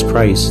of Jesus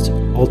Christ,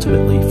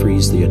 ultimately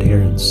frees the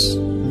adherents.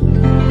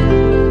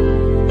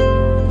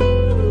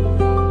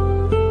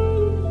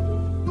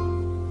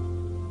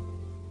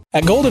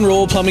 At Golden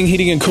Rule Plumbing,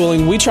 Heating, and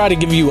Cooling, we try to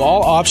give you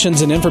all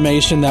options and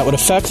information that would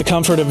affect the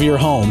comfort of your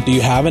home. Do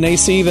you have an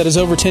AC that is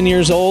over 10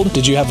 years old?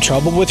 Did you have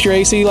trouble with your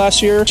AC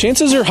last year?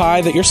 Chances are high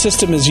that your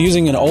system is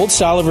using an old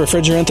style of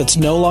refrigerant that's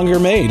no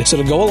longer made. So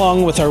to go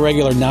along with our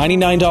regular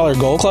 $99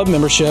 Gold Club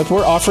membership,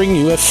 we're offering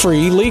you a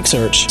free leak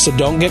search. So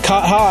don't get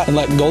caught hot and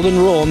let Golden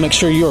Rule make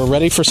sure you are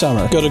ready for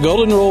summer. Go to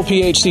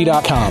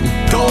goldenrulephc.com.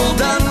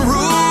 Golden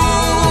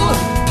Rule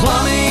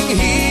Plumbing,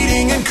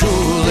 Heating, and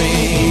Cooling.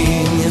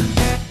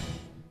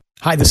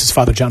 Hi, this is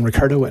Father John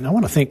Ricardo, and I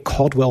want to thank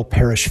Caldwell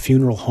Parish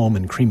Funeral Home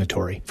and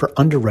Crematory for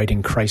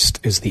underwriting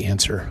Christ is the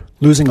Answer.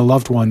 Losing a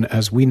loved one,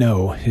 as we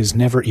know, is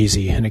never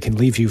easy, and it can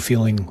leave you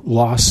feeling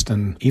lost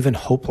and even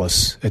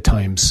hopeless at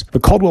times.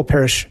 But Caldwell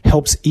Parish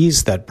helps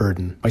ease that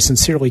burden by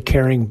sincerely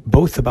caring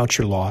both about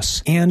your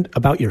loss and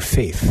about your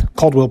faith.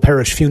 Caldwell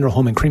Parish Funeral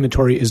Home and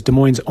Crematory is Des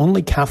Moines'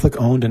 only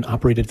Catholic-owned and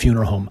operated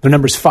funeral home. Their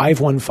number is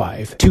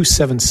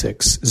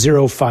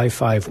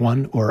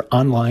 515-276-0551 or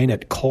online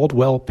at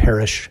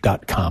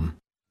caldwellparish.com.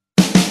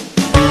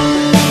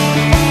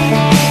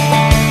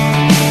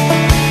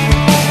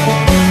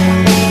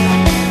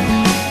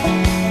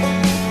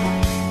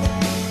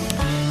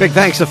 Big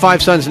thanks to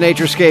Five Sons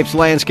Naturescapes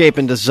Landscape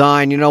and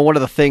Design. You know, one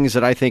of the things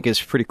that I think is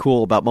pretty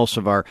cool about most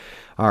of our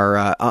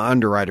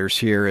underwriters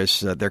here is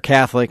they're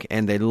Catholic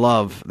and they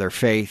love their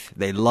faith.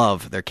 They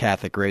love their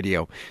Catholic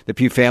radio. The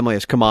Pugh family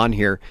has come on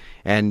here,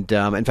 and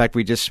in fact,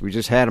 we just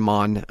had them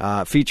on,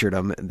 featured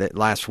them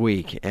last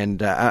week,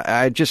 and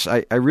I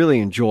really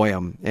enjoy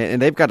them.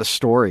 And they've got a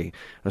story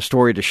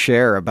to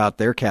share about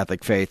their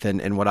Catholic faith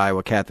and what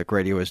Iowa Catholic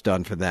Radio has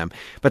done for them.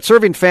 But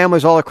serving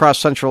families all across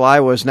central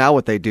Iowa is now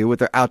what they do with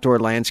their outdoor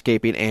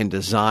landscaping and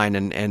design,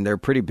 and they're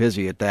pretty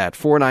busy at that.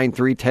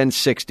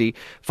 493-1060,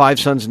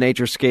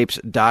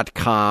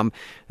 FiveSonsNaturescapes.com.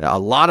 A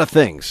lot of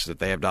things that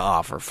they have to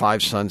offer.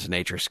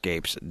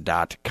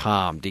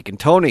 FiveSonsNaturescapes.com. Deacon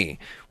Tony,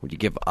 would you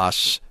give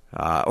us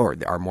or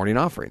our morning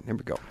offering? There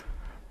we go.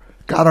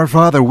 God our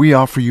Father, we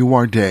offer you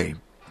our day.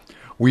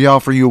 We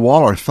offer you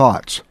all our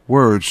thoughts,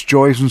 words,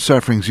 joys, and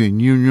sufferings in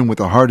union with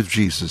the heart of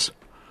Jesus.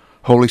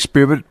 Holy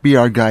Spirit, be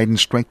our guide and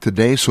strength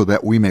today so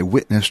that we may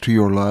witness to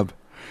your love.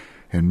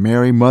 And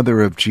Mary,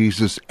 Mother of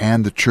Jesus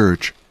and the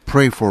Church,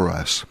 pray for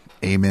us.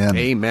 Amen.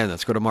 Amen.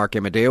 Let's go to Mark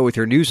Amadeo with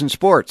your news and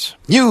sports.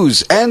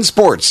 News and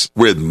sports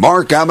with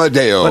Mark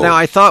Amadeo. But now,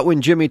 I thought when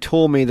Jimmy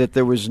told me that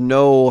there was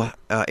no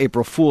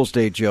April Fool's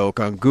Day joke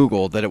on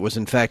Google that it was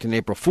in fact an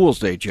April Fool's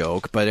Day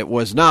joke, but it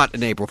was not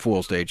an April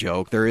Fool's Day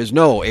joke. There is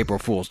no April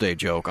Fool's Day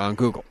joke on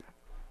Google.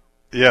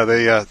 Yeah,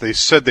 they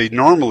said they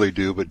normally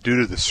do, but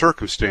due to the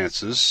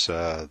circumstances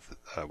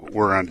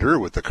we're under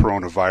with the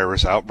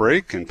coronavirus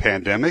outbreak and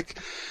pandemic,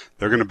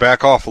 they're going to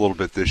back off a little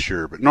bit this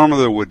year, but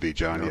normally there would be,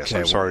 John. Yes,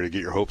 I'm sorry to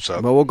get your hopes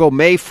up. Well, we'll go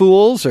May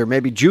Fools or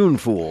maybe June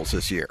Fools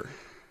this year.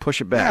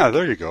 Push it back. Yeah,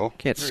 there you go.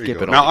 Can't there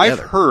skip it now,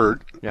 altogether. I've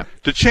heard,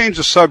 to change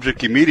the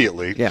subject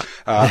immediately,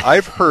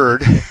 I've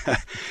heard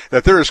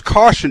that there is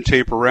caution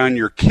tape around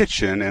your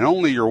kitchen and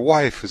only your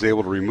wife is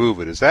able to remove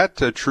it. Is that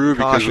true?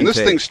 Because when this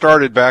thing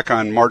started back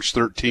on March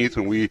 13th,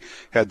 when we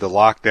had the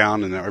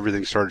lockdown and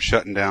everything started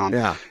shutting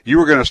down, you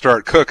were going to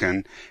start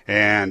cooking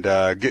and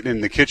getting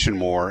in the kitchen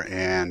more,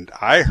 and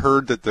I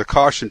heard that the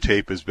caution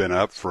tape has been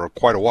up for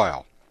quite a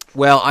while.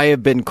 Well, I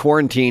have been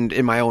quarantined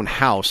in my own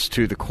house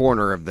to the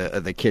corner of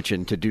the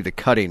kitchen to do the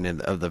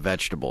cutting of the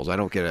vegetables. I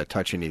don't get to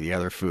touch any of the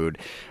other food,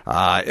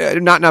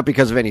 not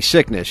because of any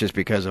sickness, just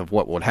because of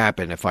what would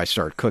happen if I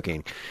start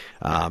cooking.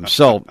 I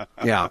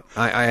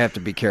have to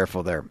be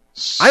careful there.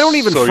 I don't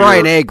even fry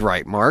an egg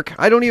right, Mark.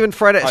 I don't even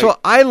fry it. So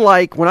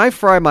when I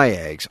fry my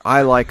eggs,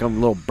 I like them a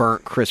little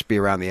burnt, crispy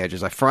around the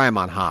edges. I fry them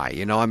on high.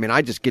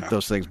 I just get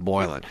those things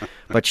boiling.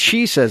 But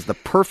she says the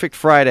perfect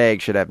fried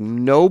egg should have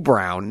no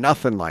brown,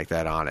 nothing like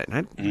that on it. And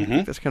I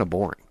think that's kind of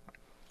boring.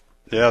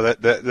 Yeah,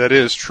 that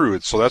is true.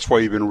 So that's why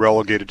you've been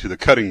relegated to the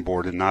cutting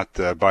board and not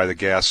by the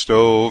gas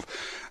stove,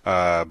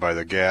 by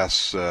the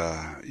gas,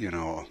 by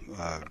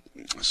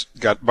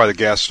the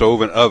gas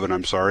stove and oven.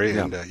 I'm sorry,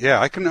 and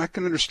I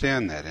can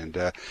understand that.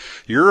 And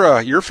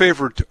your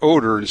favorite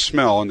odor and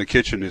smell in the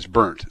kitchen is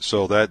burnt.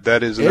 So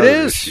that is another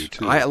issue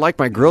too. I like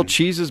my grilled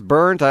cheeses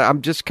burnt.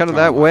 I'm just kind of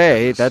that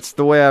way. Goodness. That's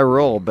the way I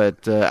roll.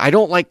 But I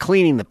don't like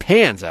cleaning the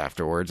pans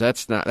afterwards.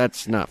 That's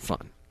not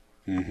fun.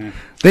 Mm-hmm.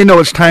 They know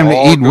it's time to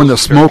eat when the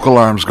smoke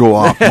alarms go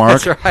off,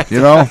 Mark. That's right.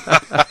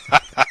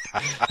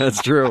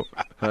 That's true.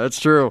 That's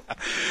true.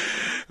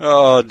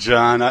 Oh,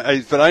 John,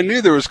 but I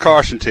knew there was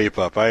caution tape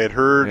up. I had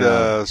heard,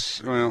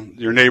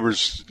 your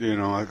neighbors,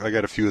 I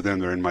got a few of them.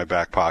 They're in my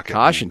back pocket.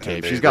 Caution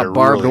tape. She's got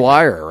barbed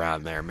wire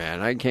around there, man.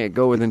 I can't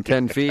go within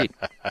 10 feet.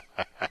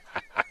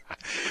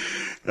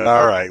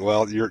 All right.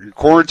 Well, you're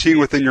quarantined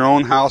within your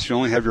own house. You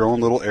only have your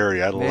own little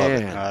area.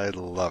 I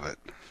love it.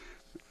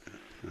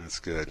 That's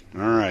good.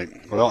 All right.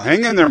 Well,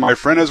 hang in there, my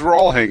friend, as we're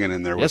all hanging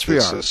in there with Yes, we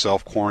this are.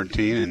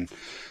 self-quarantine and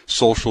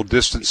social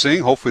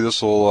distancing. Hopefully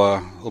this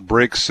will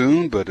break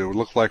soon, but it will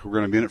look like we're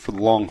going to be in it for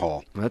the long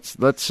haul. Let's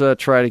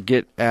try to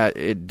get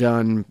it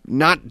done,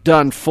 not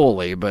done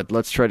fully, but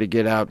let's try to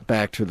get out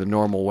back to the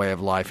normal way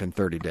of life in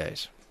 30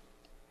 days.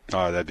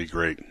 That'd be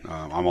great.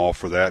 I'm all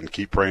for that, and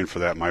keep praying for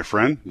that, my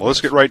friend. Well,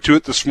 let's get right to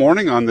it this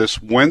morning on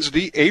this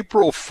Wednesday,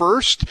 April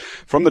 1st.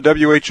 From the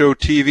WHO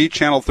TV,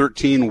 Channel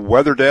 13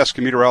 Weather Desk,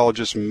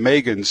 meteorologist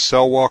Megan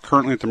Selwa,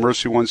 currently at the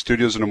Mercy One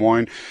Studios in Des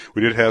Moines.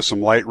 We did have some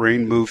light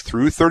rain move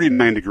through,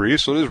 39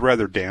 degrees, so it is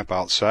rather damp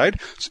outside.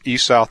 It's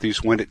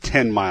east-southeast wind at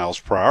 10 miles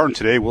per hour, and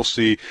today we'll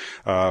see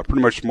pretty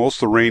much most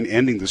of the rain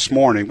ending this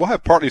morning. We'll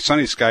have partly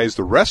sunny skies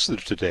the rest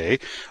of today,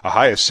 a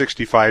high of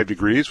 65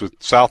 degrees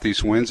with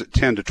southeast winds at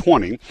 10 to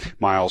 20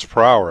 miles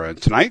per hour.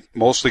 And tonight,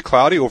 mostly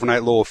cloudy,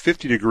 overnight low of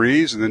 50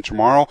 degrees, and then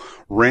tomorrow,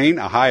 rain,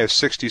 a high of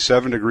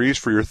 67 degrees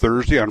for your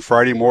Thursday. On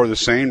Friday, more of the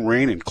same,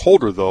 rain and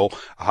colder, though,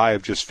 a high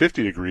of just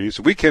 50 degrees.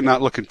 The weekend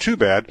not looking too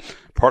bad.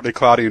 Partly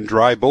cloudy and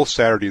dry both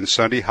Saturday and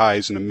Sunday,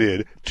 highs in the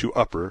mid to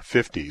upper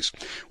 50s.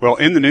 Well,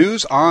 in the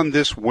news on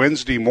this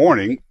Wednesday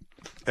morning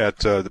at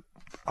the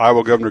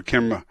Iowa Governor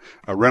Kim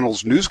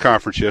Reynolds' news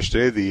conference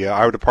yesterday, the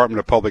Iowa Department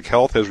of Public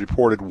Health has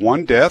reported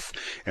 1 death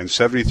and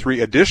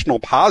 73 additional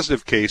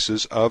positive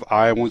cases of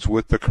Iowans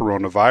with the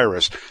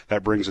coronavirus.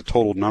 That brings the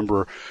total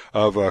number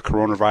of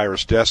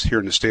coronavirus deaths here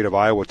in the state of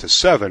Iowa to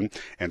 7,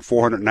 and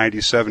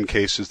 497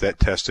 cases that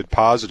tested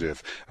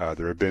positive.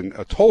 There have been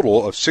a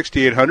total of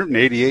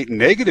 6,888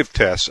 negative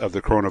tests of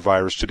the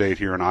coronavirus to date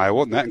here in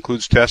Iowa, and that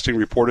includes testing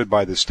reported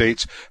by the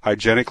state's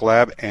hygienic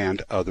lab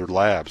and other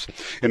labs.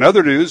 In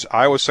other news,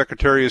 Iowa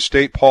Secretary of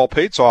State Paul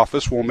Pate's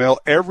office will mail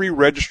every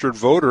registered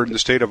voter in the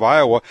state of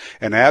Iowa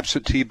an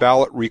absentee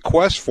ballot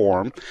request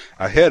form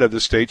ahead of the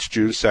state's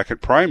June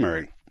 2nd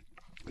primary.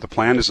 The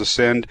plan is to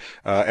send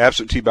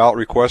absentee ballot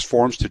request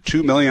forms to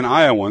 2 million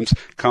Iowans,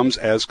 comes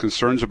as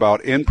concerns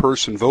about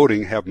in-person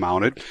voting have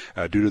mounted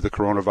due to the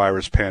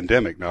coronavirus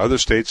pandemic. Now, other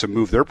states have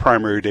moved their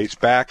primary dates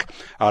back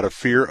out of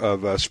fear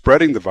of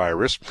spreading the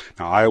virus.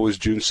 Now, Iowa's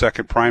June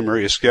 2nd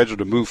primary is scheduled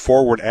to move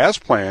forward as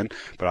planned,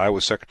 but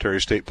Iowa Secretary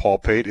of State Paul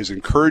Pate is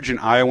encouraging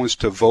Iowans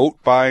to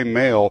vote by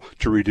mail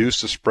to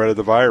reduce the spread of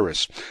the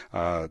virus.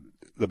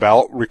 The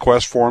ballot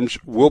request forms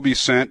will be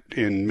sent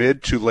in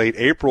mid to late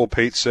April,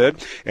 Pate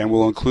said, and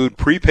will include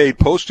prepaid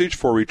postage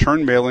for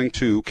return mailing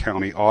to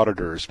county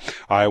auditors.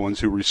 Iowans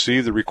who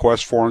receive the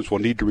request forms will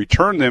need to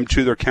return them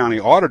to their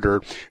county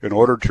auditor in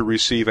order to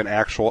receive an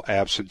actual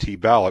absentee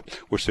ballot,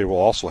 which they will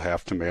also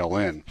have to mail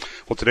in.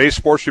 Well, today's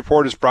sports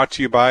report is brought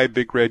to you by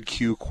Big Red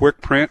Q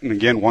Quick Print, and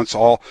again, once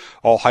all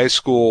high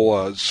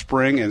school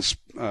spring and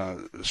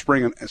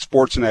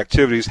sports and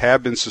activities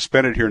have been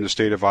suspended here in the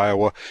state of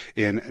Iowa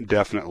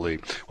indefinitely.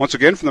 Once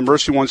again, from the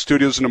Mercy One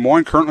Studios in Des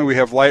Moines, currently we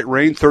have light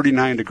rain,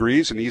 39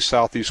 degrees, and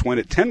east-southeast wind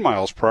at 10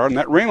 miles per hour, and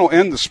that rain will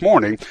end this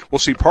morning. We'll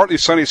see partly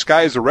sunny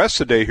skies the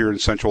rest of the day here in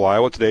central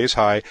Iowa. Today's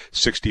high,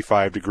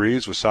 65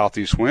 degrees with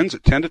southeast winds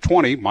at 10 to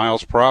 20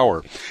 miles per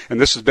hour.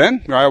 And this has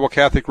been your Iowa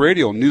Catholic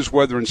Radio News,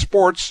 Weather, and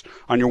Sports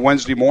on your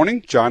Wednesday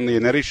morning John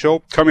Leonetti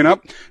Show. Coming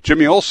up,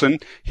 Jimmy Olson.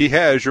 He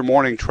has your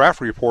morning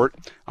traffic report.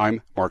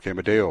 I'm Mark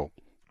Amadeo.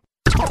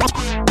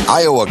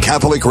 Iowa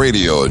Catholic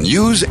Radio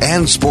News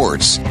and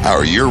Sports.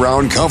 Our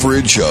year-round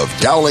coverage of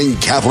Dowling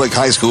Catholic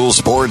High School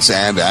sports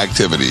and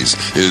activities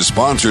is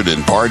sponsored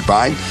in part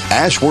by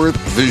Ashworth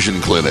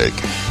Vision Clinic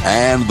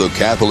and the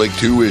Catholic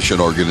Tuition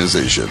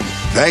Organization.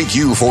 Thank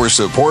you for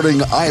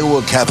supporting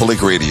Iowa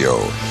Catholic Radio,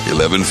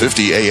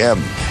 1150 AM,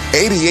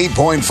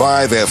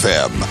 88.5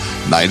 FM,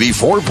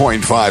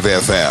 94.5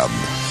 FM,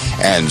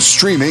 and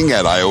streaming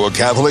at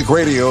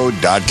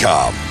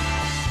iowacatholicradio.com.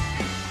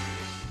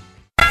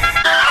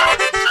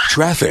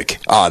 Traffic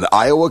on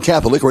Iowa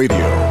Catholic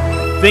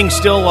Radio. Things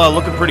still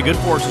looking pretty good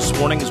for us this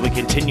morning as we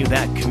continue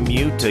that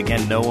commute.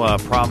 Again, no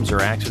problems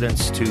or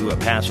accidents to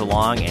pass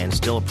along, and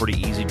still a pretty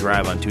easy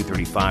drive on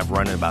 235,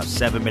 running about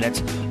 7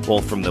 minutes,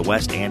 both from the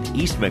west and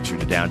east mixture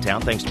to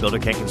downtown. Thanks to Builder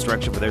Ken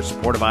Construction for their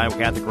support of Iowa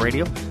Catholic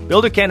Radio.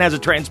 Builder Ken has a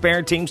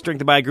transparent team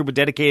strengthened by a group of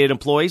dedicated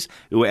employees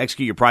who will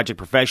execute your project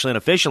professionally and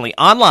efficiently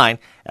online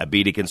at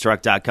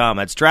bdconstruct.com.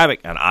 That's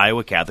traffic on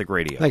Iowa Catholic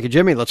Radio. Thank you,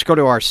 Jimmy. Let's go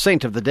to our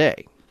saint of the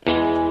day.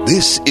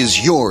 This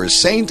is your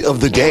Saint of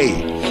the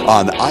Day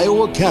on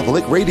Iowa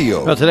Catholic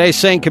Radio. Well, today's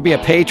saint could be a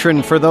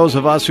patron for those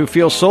of us who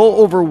feel so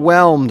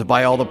overwhelmed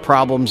by all the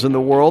problems in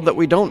the world that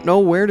we don't know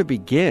where to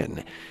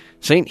begin.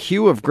 St.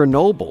 Hugh of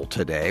Grenoble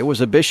today was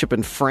a bishop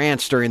in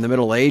France during the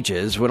Middle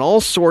Ages when all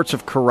sorts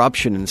of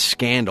corruption and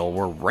scandal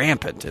were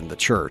rampant in the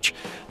church.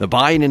 The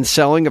buying and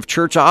selling of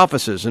church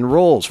offices and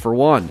rolls, for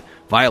one.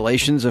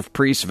 Violations of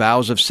priests'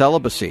 vows of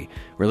celibacy,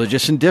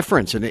 religious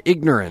indifference, and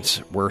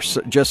ignorance were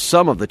just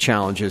some of the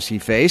challenges he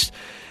faced.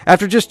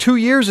 After just 2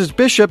 years as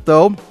bishop,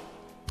 though,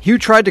 Hugh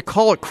tried to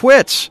call it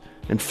quits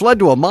and fled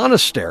to a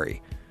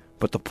monastery.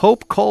 But the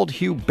Pope called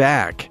Hugh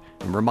back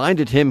and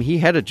reminded him he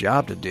had a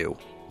job to do.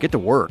 Get to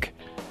work.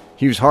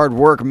 Hugh's hard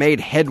work made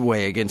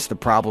headway against the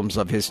problems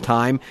of his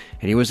time,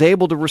 and he was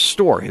able to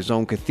restore his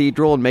own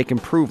cathedral and make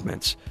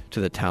improvements to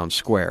the town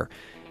square.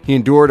 He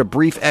endured a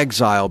brief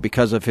exile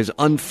because of his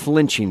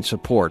unflinching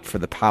support for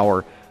the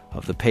power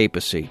of the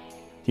papacy.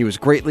 He was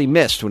greatly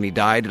missed when he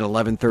died in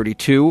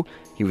 1132.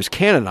 He was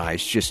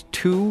canonized just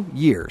 2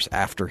 years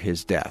after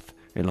his death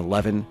in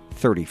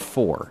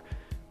 1134.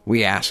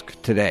 We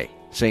ask today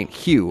St.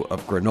 Hugh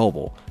of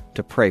Grenoble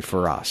to pray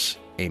for us.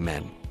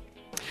 Amen.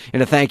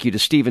 And a thank you to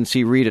Stephen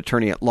C. Reed,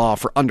 attorney at law,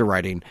 for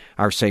underwriting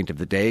our Saint of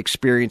the Day.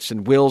 Experience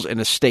in wills and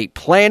estate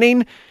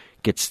planning.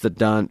 Gets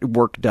the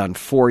work done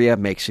for you,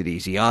 makes it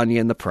easy on you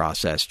in the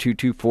process.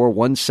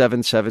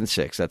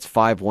 224-1776. That's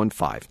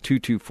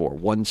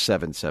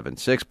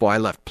 515-224-1776. Boy, I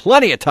left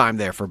plenty of time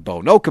there for Bo.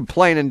 No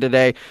complaining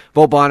today.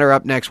 Bo Bonner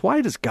up next.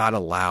 Why does God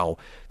allow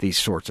these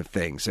sorts of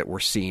things that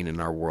we're seeing in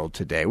our world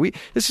today?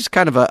 This is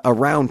kind of a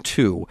round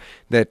two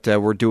that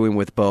we're doing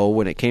with Bo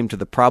when it came to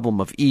the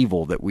problem of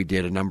evil that we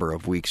did a number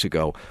of weeks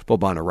ago. Bo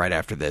Bonner right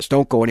after this.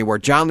 Don't go anywhere.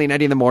 John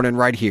Leonetti in the morning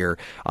right here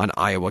on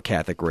Iowa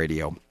Catholic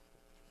Radio.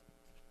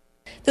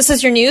 This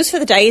is your news for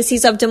the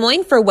Diocese of Des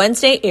Moines for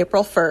Wednesday,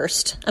 April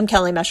 1st. I'm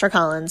Kelly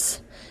Mesher-Collins.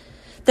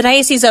 The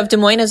Diocese of Des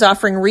Moines is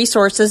offering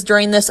resources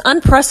during this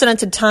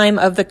unprecedented time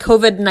of the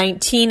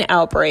COVID-19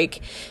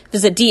 outbreak.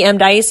 Visit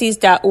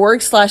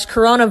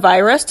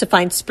dmdiocese.org/coronavirus to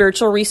find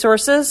spiritual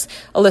resources,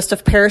 a list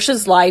of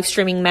parishes live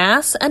streaming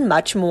Mass, and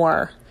much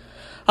more.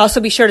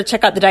 Also be sure to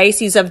check out the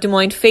Diocese of Des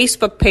Moines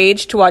Facebook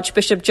page to watch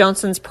Bishop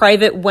Johnson's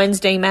private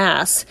Wednesday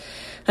Mass.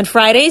 On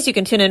Fridays, you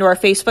can tune into our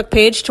Facebook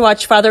page to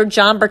watch Father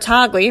John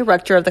Bertagli,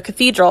 rector of the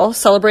cathedral,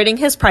 celebrating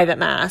his private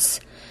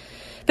Mass.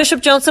 Bishop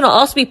Johnson will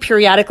also be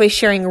periodically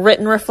sharing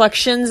written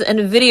reflections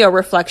and video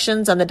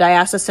reflections on the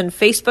diocesan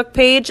Facebook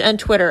page and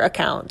Twitter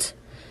account.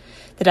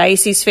 The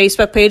Diocese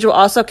Facebook page will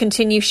also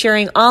continue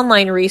sharing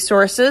online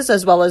resources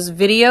as well as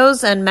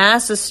videos and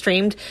Masses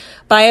streamed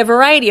by a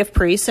variety of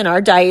priests in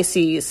our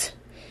diocese.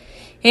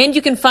 And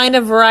you can find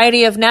a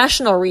variety of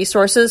national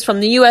resources from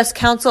the U.S.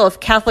 Council of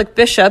Catholic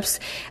Bishops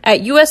at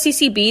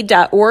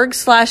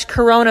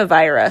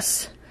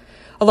usccb.org/coronavirus.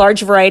 A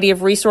large variety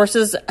of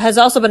resources has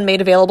also been made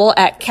available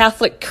at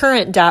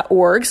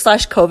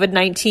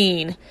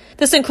catholiccurrent.org/COVID-19.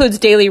 This includes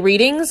daily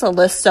readings, a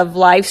list of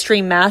live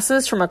stream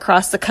Masses from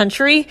across the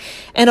country,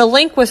 and a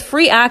link with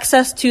free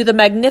access to the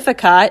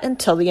Magnificat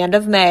until the end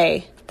of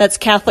May. That's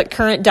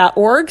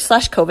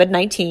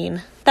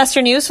catholiccurrent.org/COVID-19. That's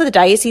your news for the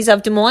Diocese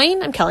of Des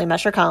Moines. I'm Kelly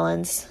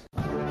Mesher-Collins.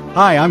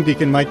 Hi, I'm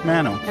Deacon Mike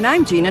Mano. And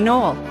I'm Gina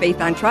Knoll.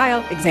 Faith on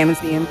Trial examines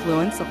the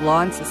influence of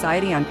law and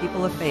society on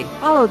people of faith.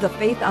 Follow the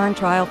Faith on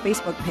Trial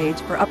Facebook page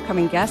for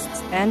upcoming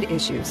guests and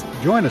issues.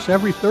 Join us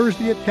every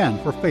Thursday at 10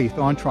 for Faith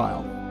on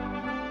Trial.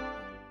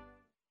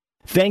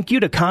 Thank you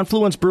to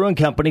Confluence Brewing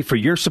Company for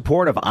your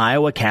support of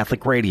Iowa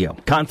Catholic Radio.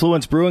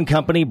 Confluence Brewing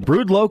Company,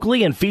 brewed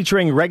locally and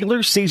featuring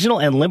regular, seasonal,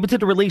 and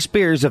limited release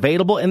beers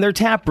available in their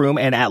tap room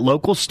and at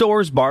local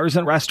stores, bars,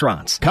 and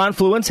restaurants.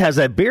 Confluence has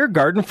a beer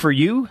garden for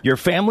you, your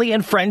family,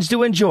 and friends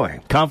to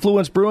enjoy.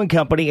 Confluence Brewing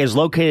Company is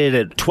located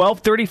at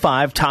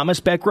 1235 Thomas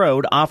Beck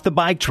Road off the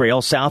bike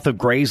trail south of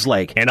Grays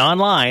Lake and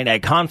online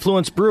at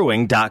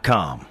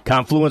confluencebrewing.com.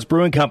 Confluence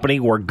Brewing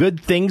Company, where good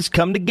things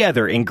come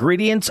together,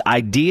 ingredients,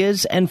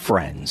 ideas, and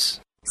friends.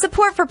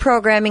 Support for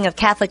programming of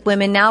Catholic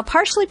Women Now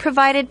partially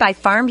provided by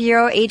Farm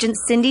Bureau agent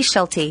Cindy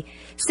Schulte.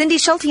 Cindy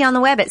Schulte on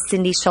the web at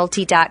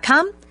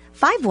cindyschulte.com,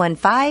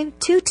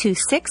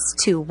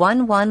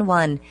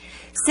 515-226-2111.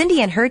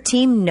 Cindy and her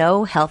team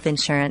know health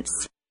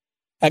insurance.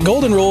 At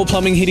Golden Rule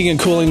Plumbing, Heating, and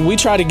Cooling, we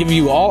try to give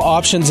you all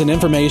options and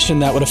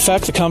information that would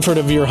affect the comfort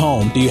of your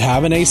home. Do you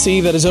have an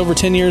AC that is over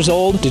 10 years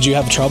old? Did you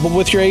have trouble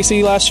with your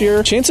AC last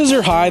year? Chances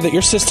are high that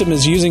your system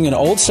is using an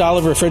old style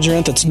of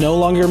refrigerant that's no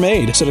longer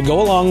made. So to go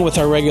along with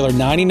our regular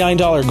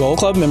 $99 Gold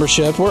Club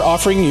membership, we're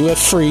offering you a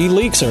free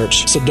leak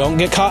search. So don't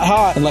get caught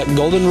hot and let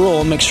Golden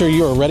Rule make sure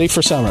you are ready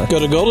for summer. Go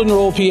to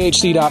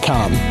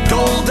goldenrulephc.com.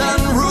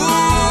 Golden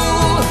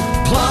Rule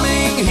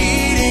Plumbing,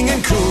 Heating,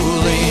 and Cooling.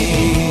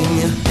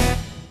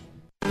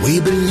 We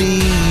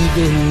believe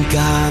in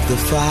God the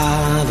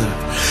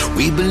Father.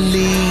 We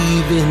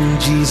believe in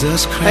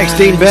Jesus Christ. Thanks,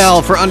 Dean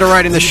Bell, for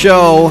underwriting the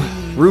show.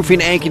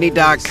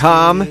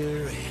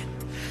 RoofingAnkeny.com.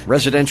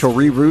 Residential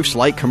re-roofs,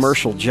 light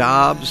commercial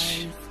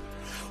jobs.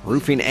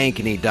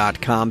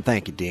 RoofingAnkeny.com.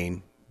 Thank you,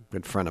 Dean.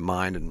 Good friend of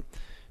mine. And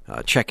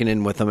checking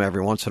in with them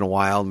every once in a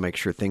while to make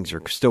sure things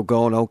are still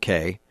going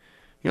okay.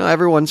 You know,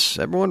 everyone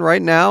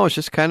right now is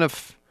just kind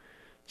of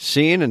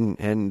seeing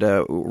and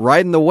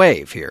riding the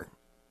wave here.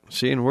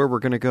 Seeing where we're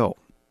going to go.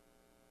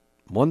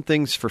 One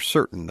thing's for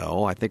certain,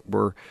 though.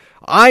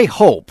 I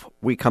hope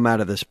we come out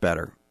of this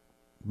better.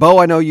 Bo,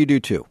 I know you do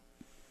too.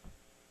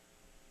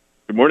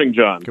 Good morning,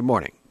 John. Good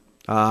morning.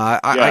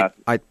 I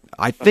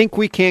think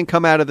we can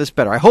come out of this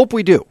better. I hope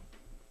we do.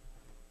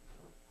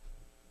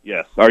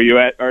 Yes. Are you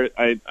at?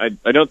 I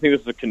don't think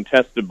this is a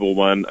contestable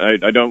one.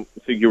 I don't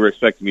think you were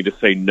expecting me to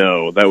say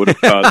no. That would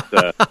have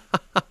caused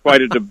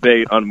quite a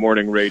debate on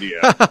morning radio.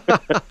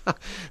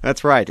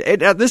 That's right.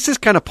 This is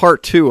kind of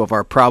part 2 of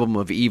our problem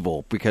of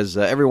evil, because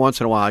every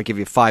once in a while I give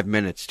you 5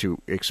 minutes to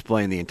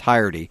explain the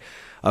entirety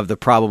of the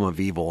problem of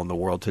evil in the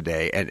world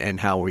today, and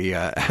how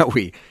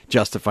we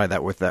justify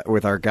that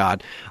with our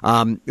God.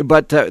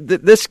 But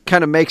this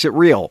kind of makes it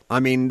real.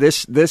 I mean,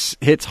 this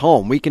hits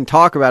home. We can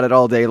talk about it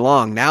all day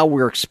long. Now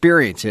we're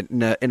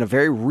experiencing it in a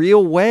very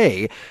real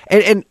way.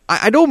 And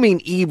I don't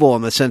mean evil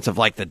in the sense of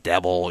like the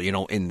devil,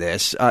 in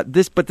this.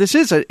 But this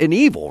is an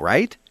evil,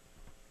 right?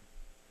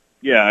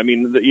 Yeah, I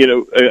mean,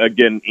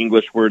 again,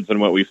 English words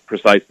and what we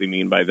precisely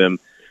mean by them.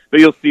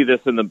 But you'll see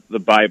this in the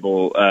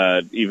Bible,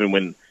 even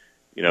when,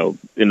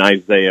 in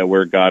Isaiah,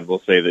 where God will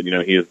say that,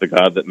 he is the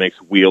God that makes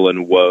weal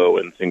and woe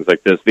and things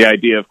like this. The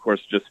idea, of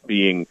course, just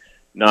being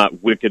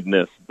not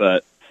wickedness,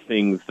 but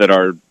things that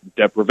are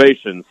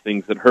deprivations,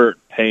 things that hurt,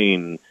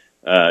 pain,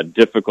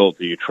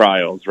 difficulty,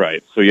 trials,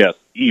 right? So, yes,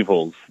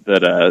 evils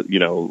that,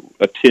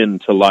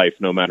 attend to life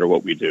no matter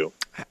what we do.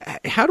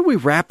 How do we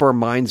wrap our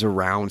minds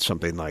around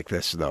something like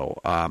this, though?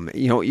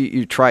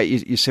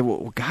 You say,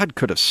 well, God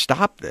could have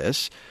stopped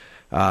this.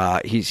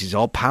 He's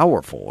all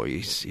powerful.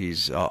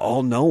 He's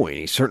all knowing.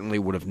 He certainly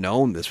would have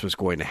known this was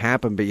going to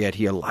happen, but yet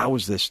he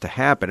allows this to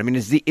happen. I mean,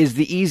 is the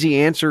easy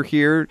answer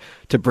here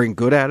to bring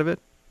good out of it?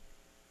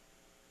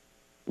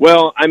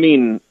 Well, I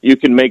mean, you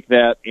can make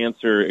that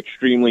answer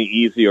extremely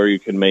easy, or you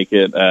can make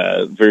it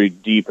very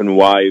deep and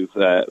wise,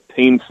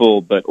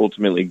 painful, but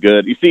ultimately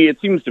good. You see,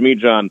 it seems to me,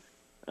 John,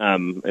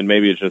 and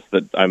maybe it's just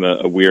that I'm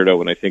a weirdo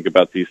when I think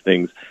about these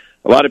things.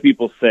 A lot of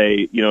people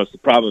say, it's the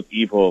problem of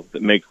evil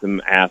that makes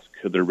them ask,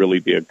 could there really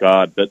be a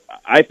God? But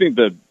I think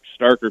the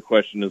starker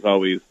question is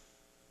always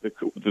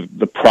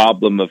the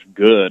problem of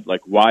good.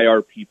 Like, why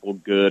are people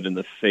good in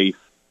the face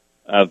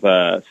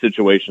of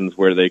situations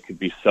where they could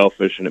be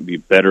selfish and it'd be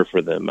better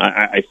for them?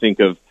 I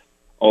think of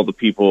all the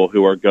people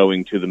who are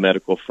going to the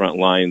medical front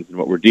lines and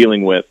what we're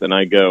dealing with, and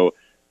I go,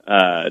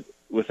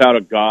 without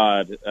a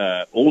God,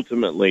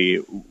 ultimately,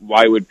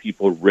 why would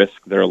people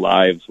risk their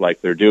lives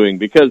like they're doing?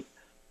 Because,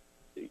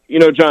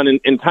 John,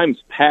 in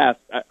times past,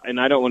 and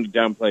I don't want to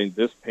downplay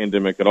this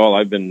pandemic at all,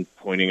 I've been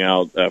pointing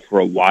out for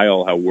a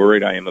while how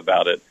worried I am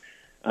about it.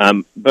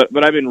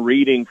 But I've been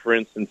reading, for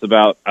instance,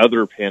 about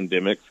other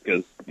pandemics,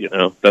 because,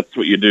 that's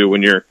what you do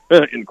when you're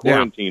in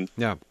quarantine.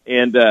 Yeah.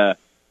 And,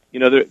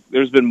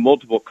 there's been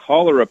multiple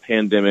cholera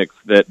pandemics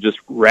that just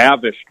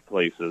ravished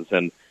places,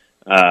 and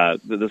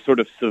the sort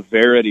of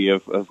severity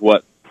of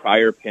what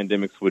prior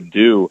pandemics would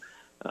do.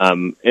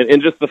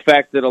 And just the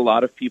fact that a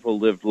lot of people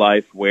lived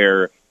life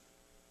where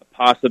a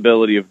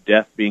possibility of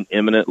death being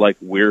imminent, like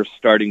we're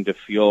starting to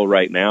feel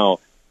right now,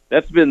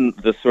 that's been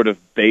the sort of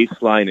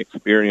baseline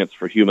experience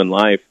for human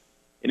life.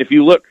 And if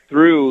you look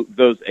through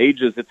those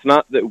ages, it's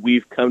not that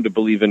we've come to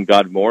believe in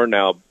God more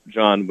now,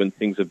 John, when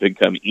things have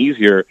become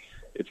easier.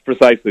 It's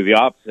precisely the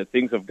opposite.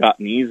 Things have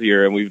gotten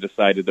easier, and we've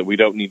decided that we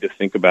don't need to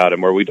think about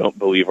him, or we don't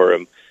believe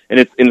him. And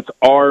it's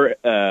our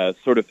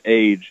sort of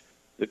age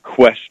that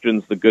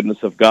questions the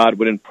goodness of God,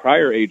 when in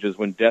prior ages,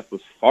 when death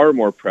was far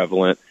more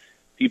prevalent,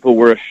 people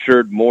were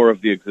assured more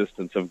of the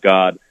existence of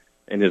God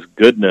and his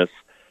goodness.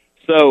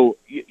 So,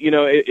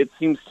 it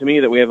seems to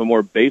me that we have a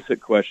more basic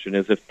question,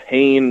 is if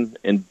pain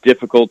and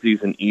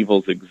difficulties and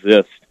evils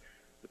exist,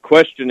 the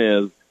question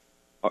is,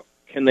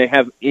 can they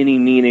have any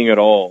meaning at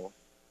all?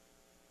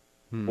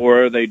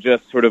 Or are they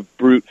just sort of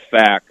brute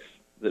facts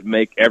that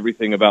make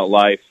everything about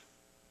life,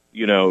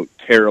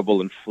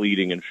 terrible and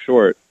fleeting and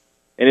short?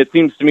 And it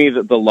seems to me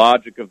that the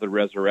logic of the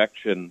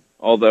resurrection,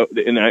 although,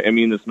 and I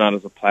mean this not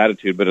as a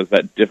platitude, but as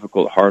that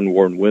difficult,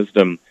 hard-worn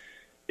wisdom,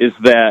 is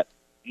that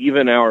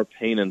even our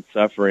pain and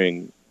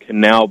suffering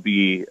can now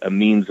be a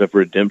means of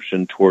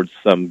redemption towards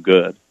some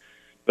good.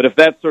 But if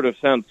that sort of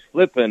sounds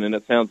flippant, and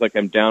it sounds like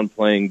I'm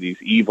downplaying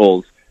these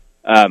evils,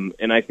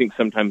 and I think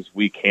sometimes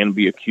we can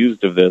be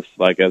accused of this,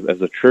 like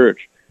as a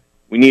church,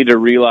 we need to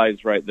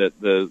realize, right,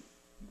 that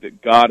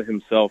God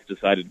himself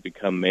decided to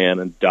become man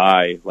and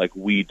die like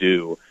we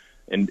do,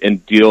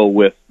 and deal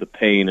with the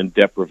pain and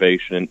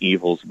deprivation and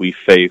evils we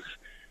face.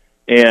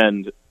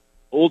 And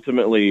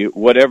ultimately,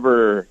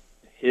 whatever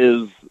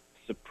his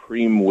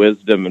supreme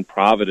wisdom and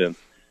providence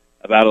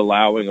about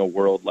allowing a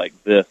world like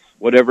this,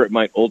 whatever it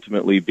might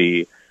ultimately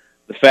be,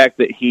 the fact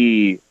that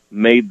he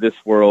made this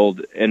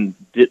world and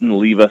didn't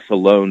leave us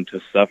alone to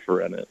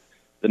suffer in it,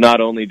 that not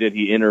only did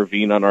he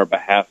intervene on our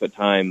behalf at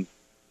times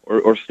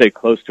or stay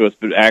close to us,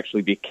 but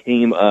actually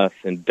became us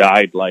and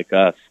died like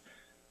us.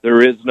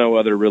 There is no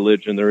other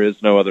religion, there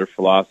is no other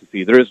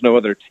philosophy, there is no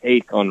other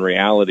take on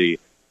reality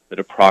that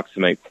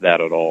approximates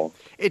that at all.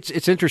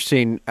 It's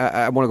interesting.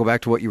 I want to go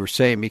back to what you were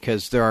saying,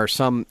 because there are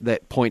some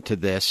that point to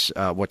this,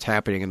 what's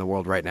happening in the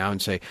world right now,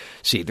 and say,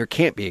 "See, there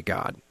can't be a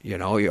God." You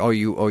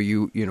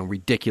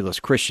ridiculous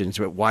Christians.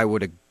 But why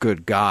would a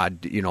good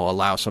God,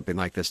 allow something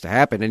like this to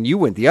happen? And you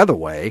went the other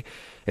way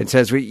and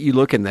says, you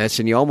look in this,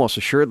 and you almost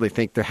assuredly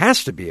think there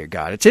has to be a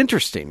God. It's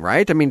interesting,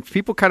 right? I mean,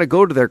 people kind of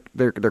go to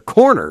their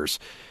corners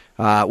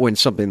when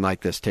something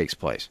like this takes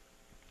place.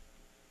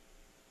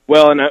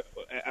 Well, and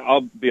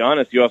I'll be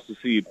honest, you also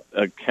see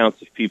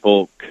accounts of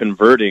people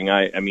converting.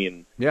 I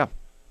mean, yeah,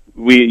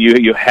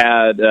 you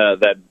had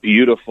that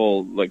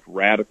beautiful, like,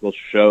 radical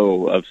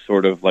show of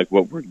sort of like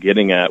what we're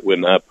getting at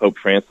when Pope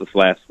Francis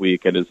last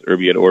week at his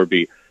Urbi et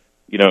Orbi,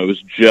 it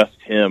was just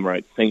him,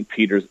 right? St.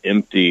 Peter's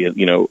empty,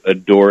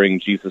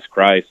 adoring Jesus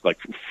Christ, like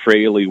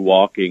frailly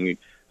walking,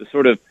 the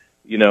sort of,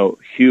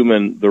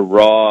 human, the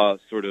raw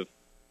sort of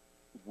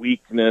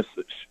weakness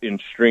in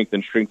strength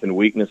and strength and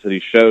weakness that he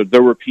showed.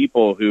 There were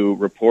people who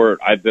report,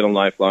 I've been a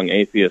lifelong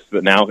atheist,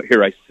 but now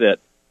here I sit,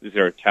 these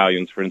are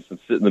Italians, for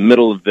instance, sit in the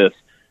middle of this,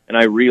 and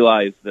I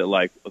realize that,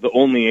 like, the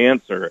only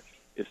answer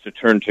is to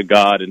turn to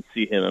God and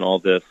see him in all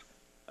this.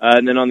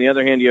 And then on the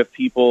other hand, you have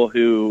people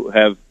who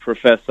have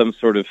professed some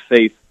sort of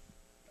faith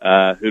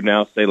who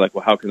now say, like,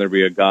 well, how can there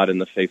be a God in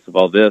the face of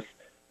all this?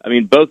 I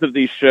mean, both of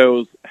these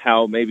shows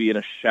how maybe in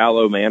a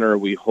shallow manner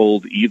we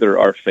hold either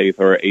our faith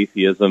or our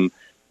atheism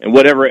and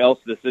whatever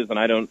else this is. And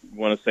I don't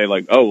want to say,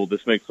 like, oh, well,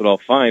 this makes it all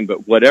fine,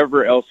 but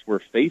whatever else we're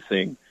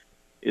facing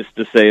is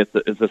to say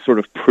it's a sort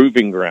of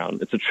proving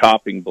ground. It's a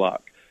chopping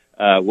block.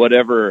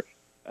 Whatever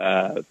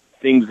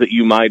things that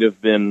you might have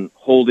been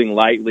holding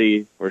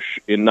lightly or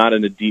not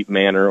in a deep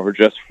manner or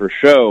just for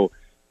show,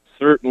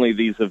 certainly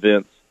these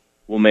events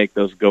will make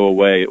those go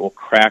away. It will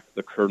crack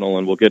the kernel,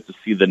 and we'll get to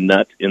see the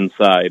nut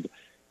inside.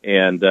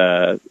 And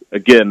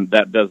again,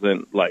 that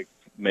doesn't, like,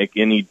 make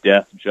any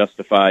death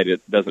justified.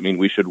 It doesn't mean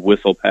we should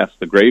whistle past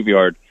the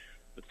graveyard.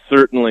 But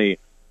certainly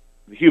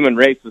the human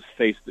race has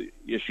faced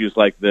issues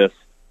like this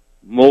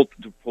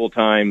multiple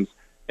times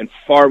and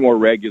far more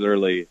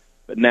regularly,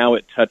 but now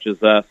it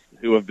touches us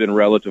who have been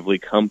relatively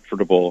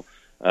comfortable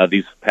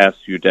these past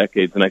few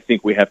decades. And I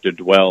think we have to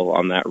dwell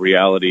on that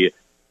reality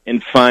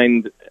and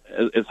find,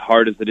 as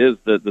hard as it is,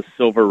 the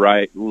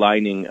silver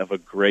lining of a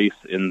grace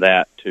in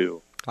that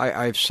too.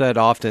 I've said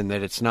often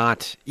that it's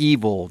not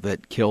evil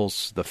that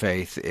kills the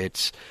faith,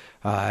 it's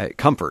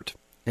comfort.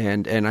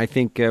 And I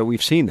think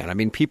we've seen that. I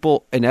mean,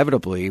 people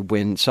inevitably,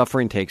 when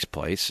suffering takes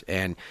place,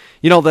 and,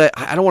 I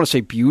don't want to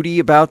say beauty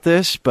about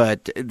this,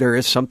 but there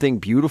is something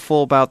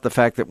beautiful about the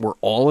fact that we're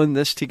all in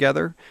this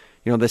together.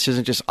 This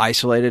isn't just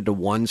isolated to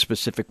one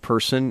specific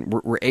person.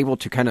 We're able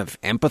to kind of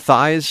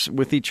empathize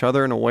with each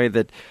other in a way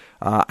that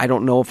I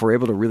don't know if we're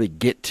able to really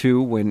get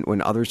to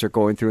when others are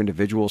going through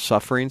individual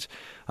sufferings.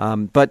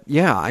 But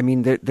yeah, I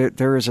mean,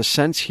 there is a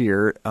sense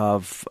here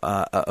of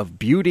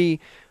beauty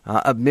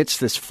amidst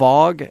this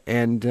fog,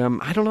 and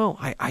I don't know.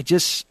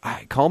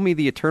 I call me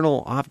the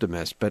eternal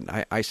optimist, but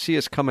I see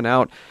us coming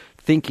out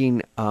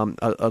thinking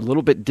a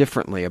little bit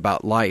differently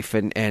about life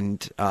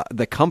and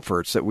the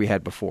comforts that we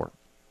had before.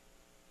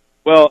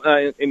 Well,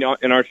 in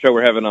our show,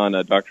 we're having on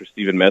Dr.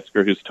 Stephen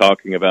Metzger, who's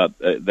talking about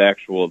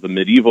the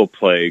medieval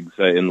plagues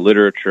in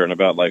literature and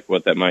about, like,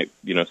 what that might,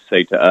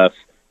 say to us.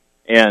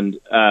 And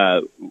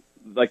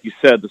like you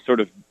said, the sort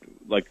of,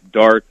 like,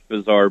 dark,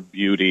 bizarre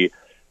beauty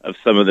of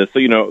some of this.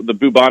 So, the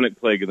bubonic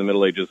plague in the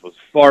Middle Ages was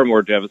far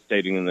more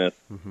devastating than this.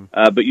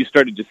 Mm-hmm. But you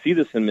started to see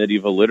this in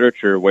medieval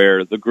literature,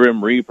 where the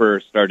Grim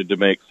Reaper started to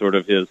make sort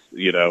of his,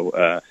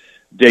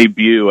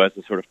 debut as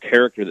a sort of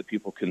character that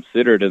people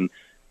considered. And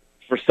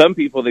for some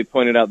people, they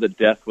pointed out that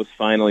death was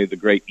finally the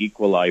great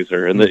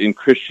equalizer, and that in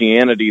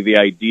Christianity, the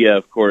idea,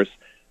 of course,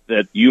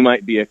 that you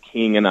might be a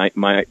king and I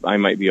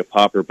might be a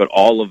pauper, but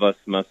all of us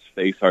must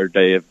face our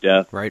day of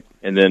death, right,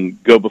 and then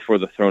go before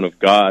the throne of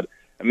God.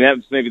 I mean,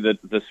 that's maybe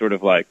the sort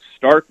of, like,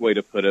 stark way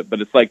to put it, but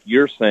it's like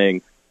you're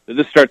saying that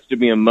this starts to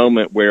be a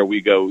moment where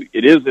we go,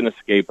 it is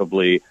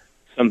inescapably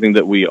something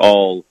that we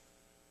all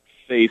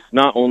face,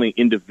 not only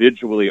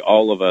individually,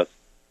 all of us,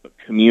 but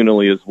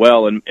communally as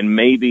well, and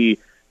maybe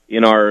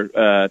in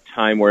our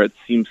time where it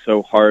seems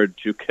so hard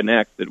to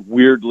connect, that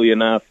weirdly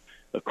enough,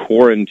 the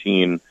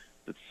quarantine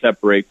that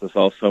separates us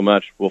all so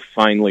much will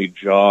finally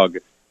jog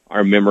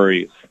our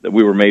memories that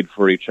we were made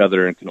for each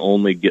other and can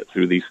only get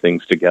through these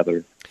things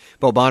together.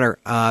 Bo Bonner,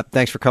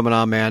 thanks for coming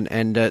on, man.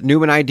 And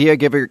Newman Idea,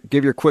 give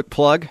your quick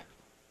plug.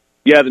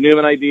 Yeah, the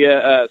Newman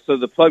Idea. So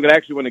the plug that I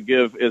actually want to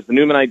give is the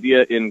Newman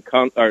Idea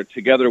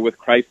together with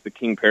Christ the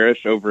King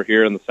Parish over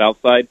here on the south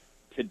side.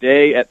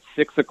 Today at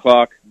 6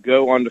 o'clock,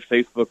 go onto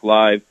Facebook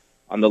Live.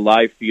 On the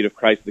live feed of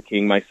Christ the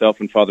King,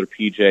 myself and Father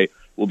PJ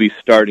will be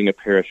starting a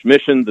parish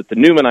mission that the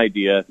Newman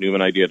Idea,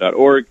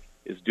 newmanidea.org,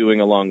 is doing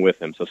along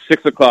with him. So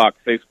 6 o'clock,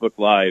 Facebook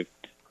Live,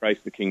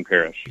 Christ the King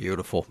Parish.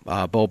 Beautiful.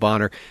 Bo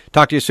Bonner.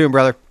 Talk to you soon,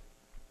 brother.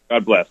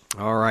 God bless.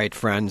 All right,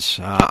 friends.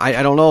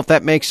 I don't know if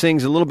that makes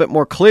things a little bit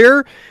more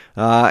clear,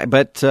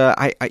 but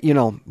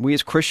we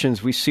as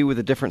Christians, we see with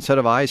a different set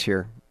of eyes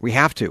here. We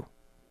have to.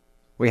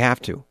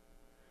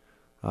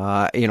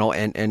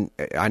 And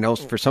I know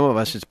for some of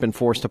us it's been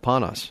forced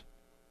upon us.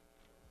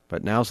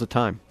 But now's the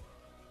time.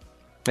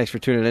 Thanks for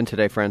tuning in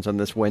today, friends, on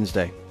this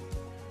Wednesday.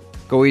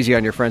 Go easy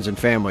on your friends and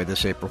family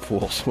this April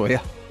Fool's, will you?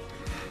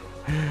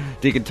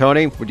 Deacon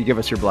Tony, would you give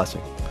us your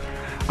blessing?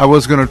 I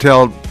was going to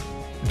tell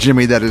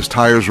Jimmy that his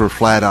tires were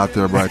flat out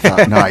there, but I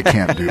thought, no, I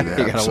can't do that.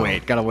 You gotta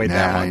wait that one.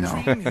 I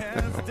know.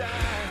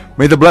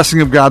 May the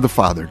blessing of God the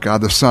Father,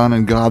 God the Son,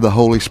 and God the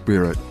Holy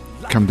Spirit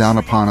come down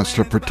upon us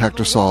to protect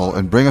us all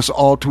and bring us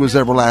all to his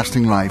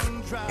everlasting life.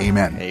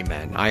 Amen.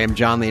 Amen. I am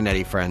John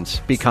Leonetti,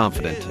 friends. Be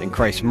confident in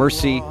Christ's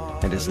mercy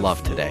and his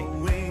love today.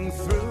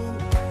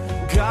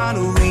 God,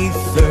 we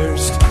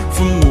thirst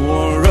for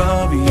more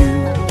of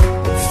you.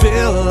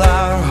 Fill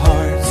our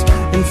hearts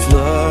and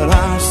flood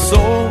our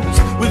souls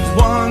with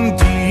one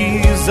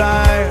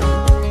desire,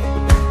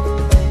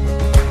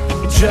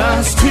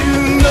 just to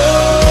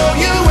know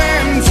you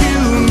and to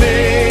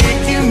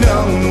make you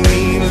known.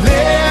 We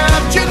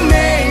lift your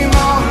name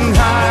on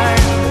high.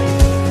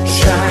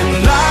 Shine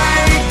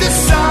like the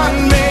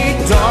sun, make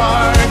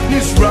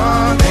darkness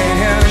run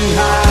and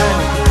hide.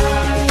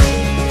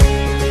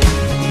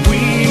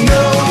 We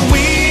know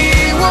we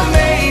were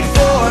made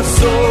for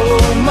so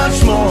much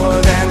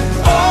more than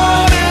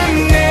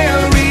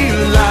ordinary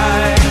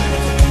life.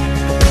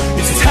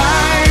 It's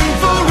time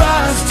for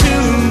us to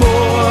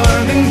more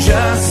than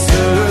just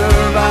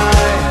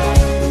survive.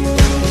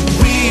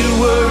 We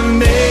were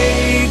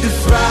made to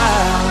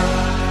thrive.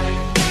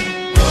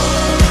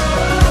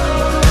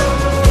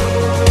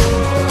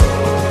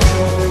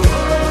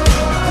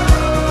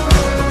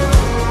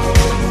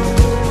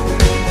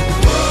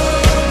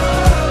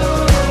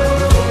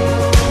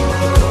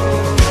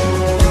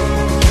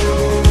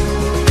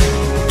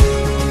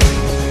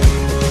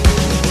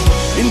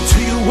 Into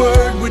your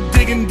word we're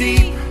digging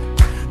deep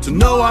to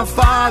know our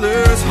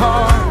Father's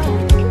heart.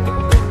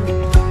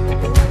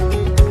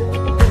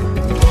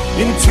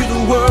 Into the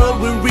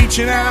world we're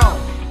reaching out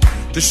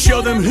to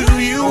show them who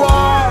you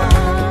are.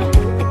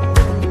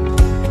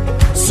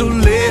 So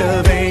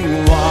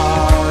living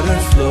water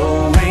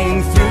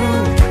flowing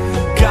through,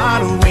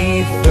 God,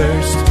 we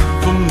thirst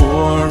for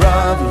more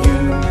of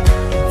you.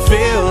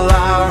 Fill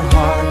our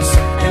hearts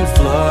and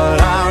flood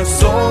our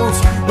souls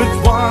with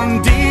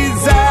one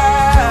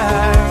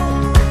desire,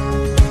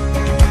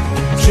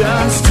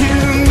 just to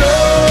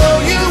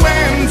know you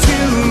and to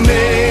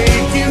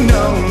make you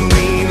known.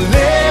 We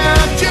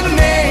lift your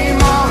name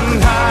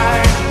on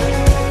high.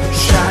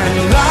 Shine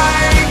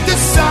like the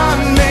sun,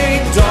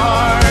 make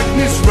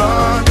darkness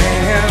run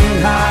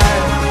and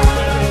hide.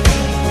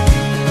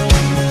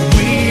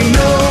 We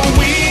know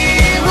we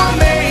were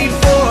made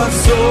for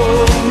so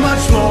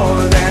much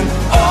more than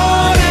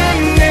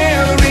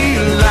ordinary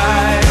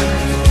life.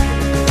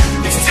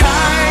 It's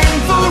time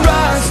for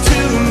us to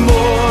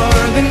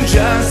more than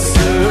just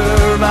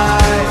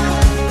survive.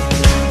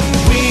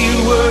 We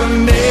were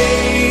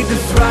made to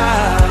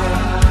thrive.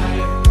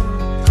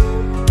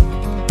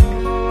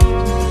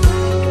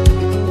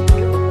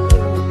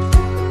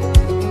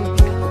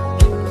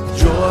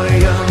 Joy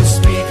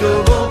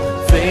unspeakable,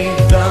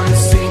 faith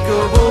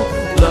unsinkable,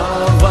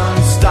 love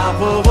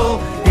unstoppable,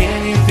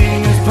 anything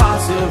is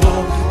possible.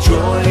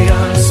 Joy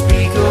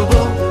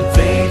unspeakable,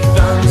 faith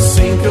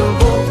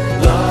unsinkable,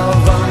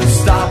 love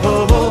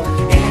unstoppable,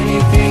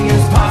 anything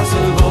is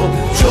possible.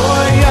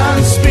 Joy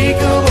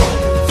unspeakable,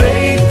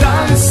 faith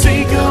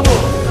unsinkable,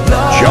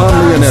 love John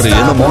Leonetti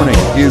in the morning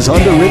is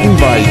underwritten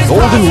by Anything is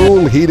Golden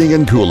Rule Heating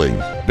and Cooling,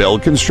 Bell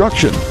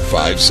Construction,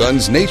 Five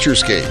Sons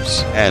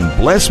Naturescapes, and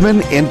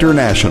Blessman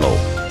International.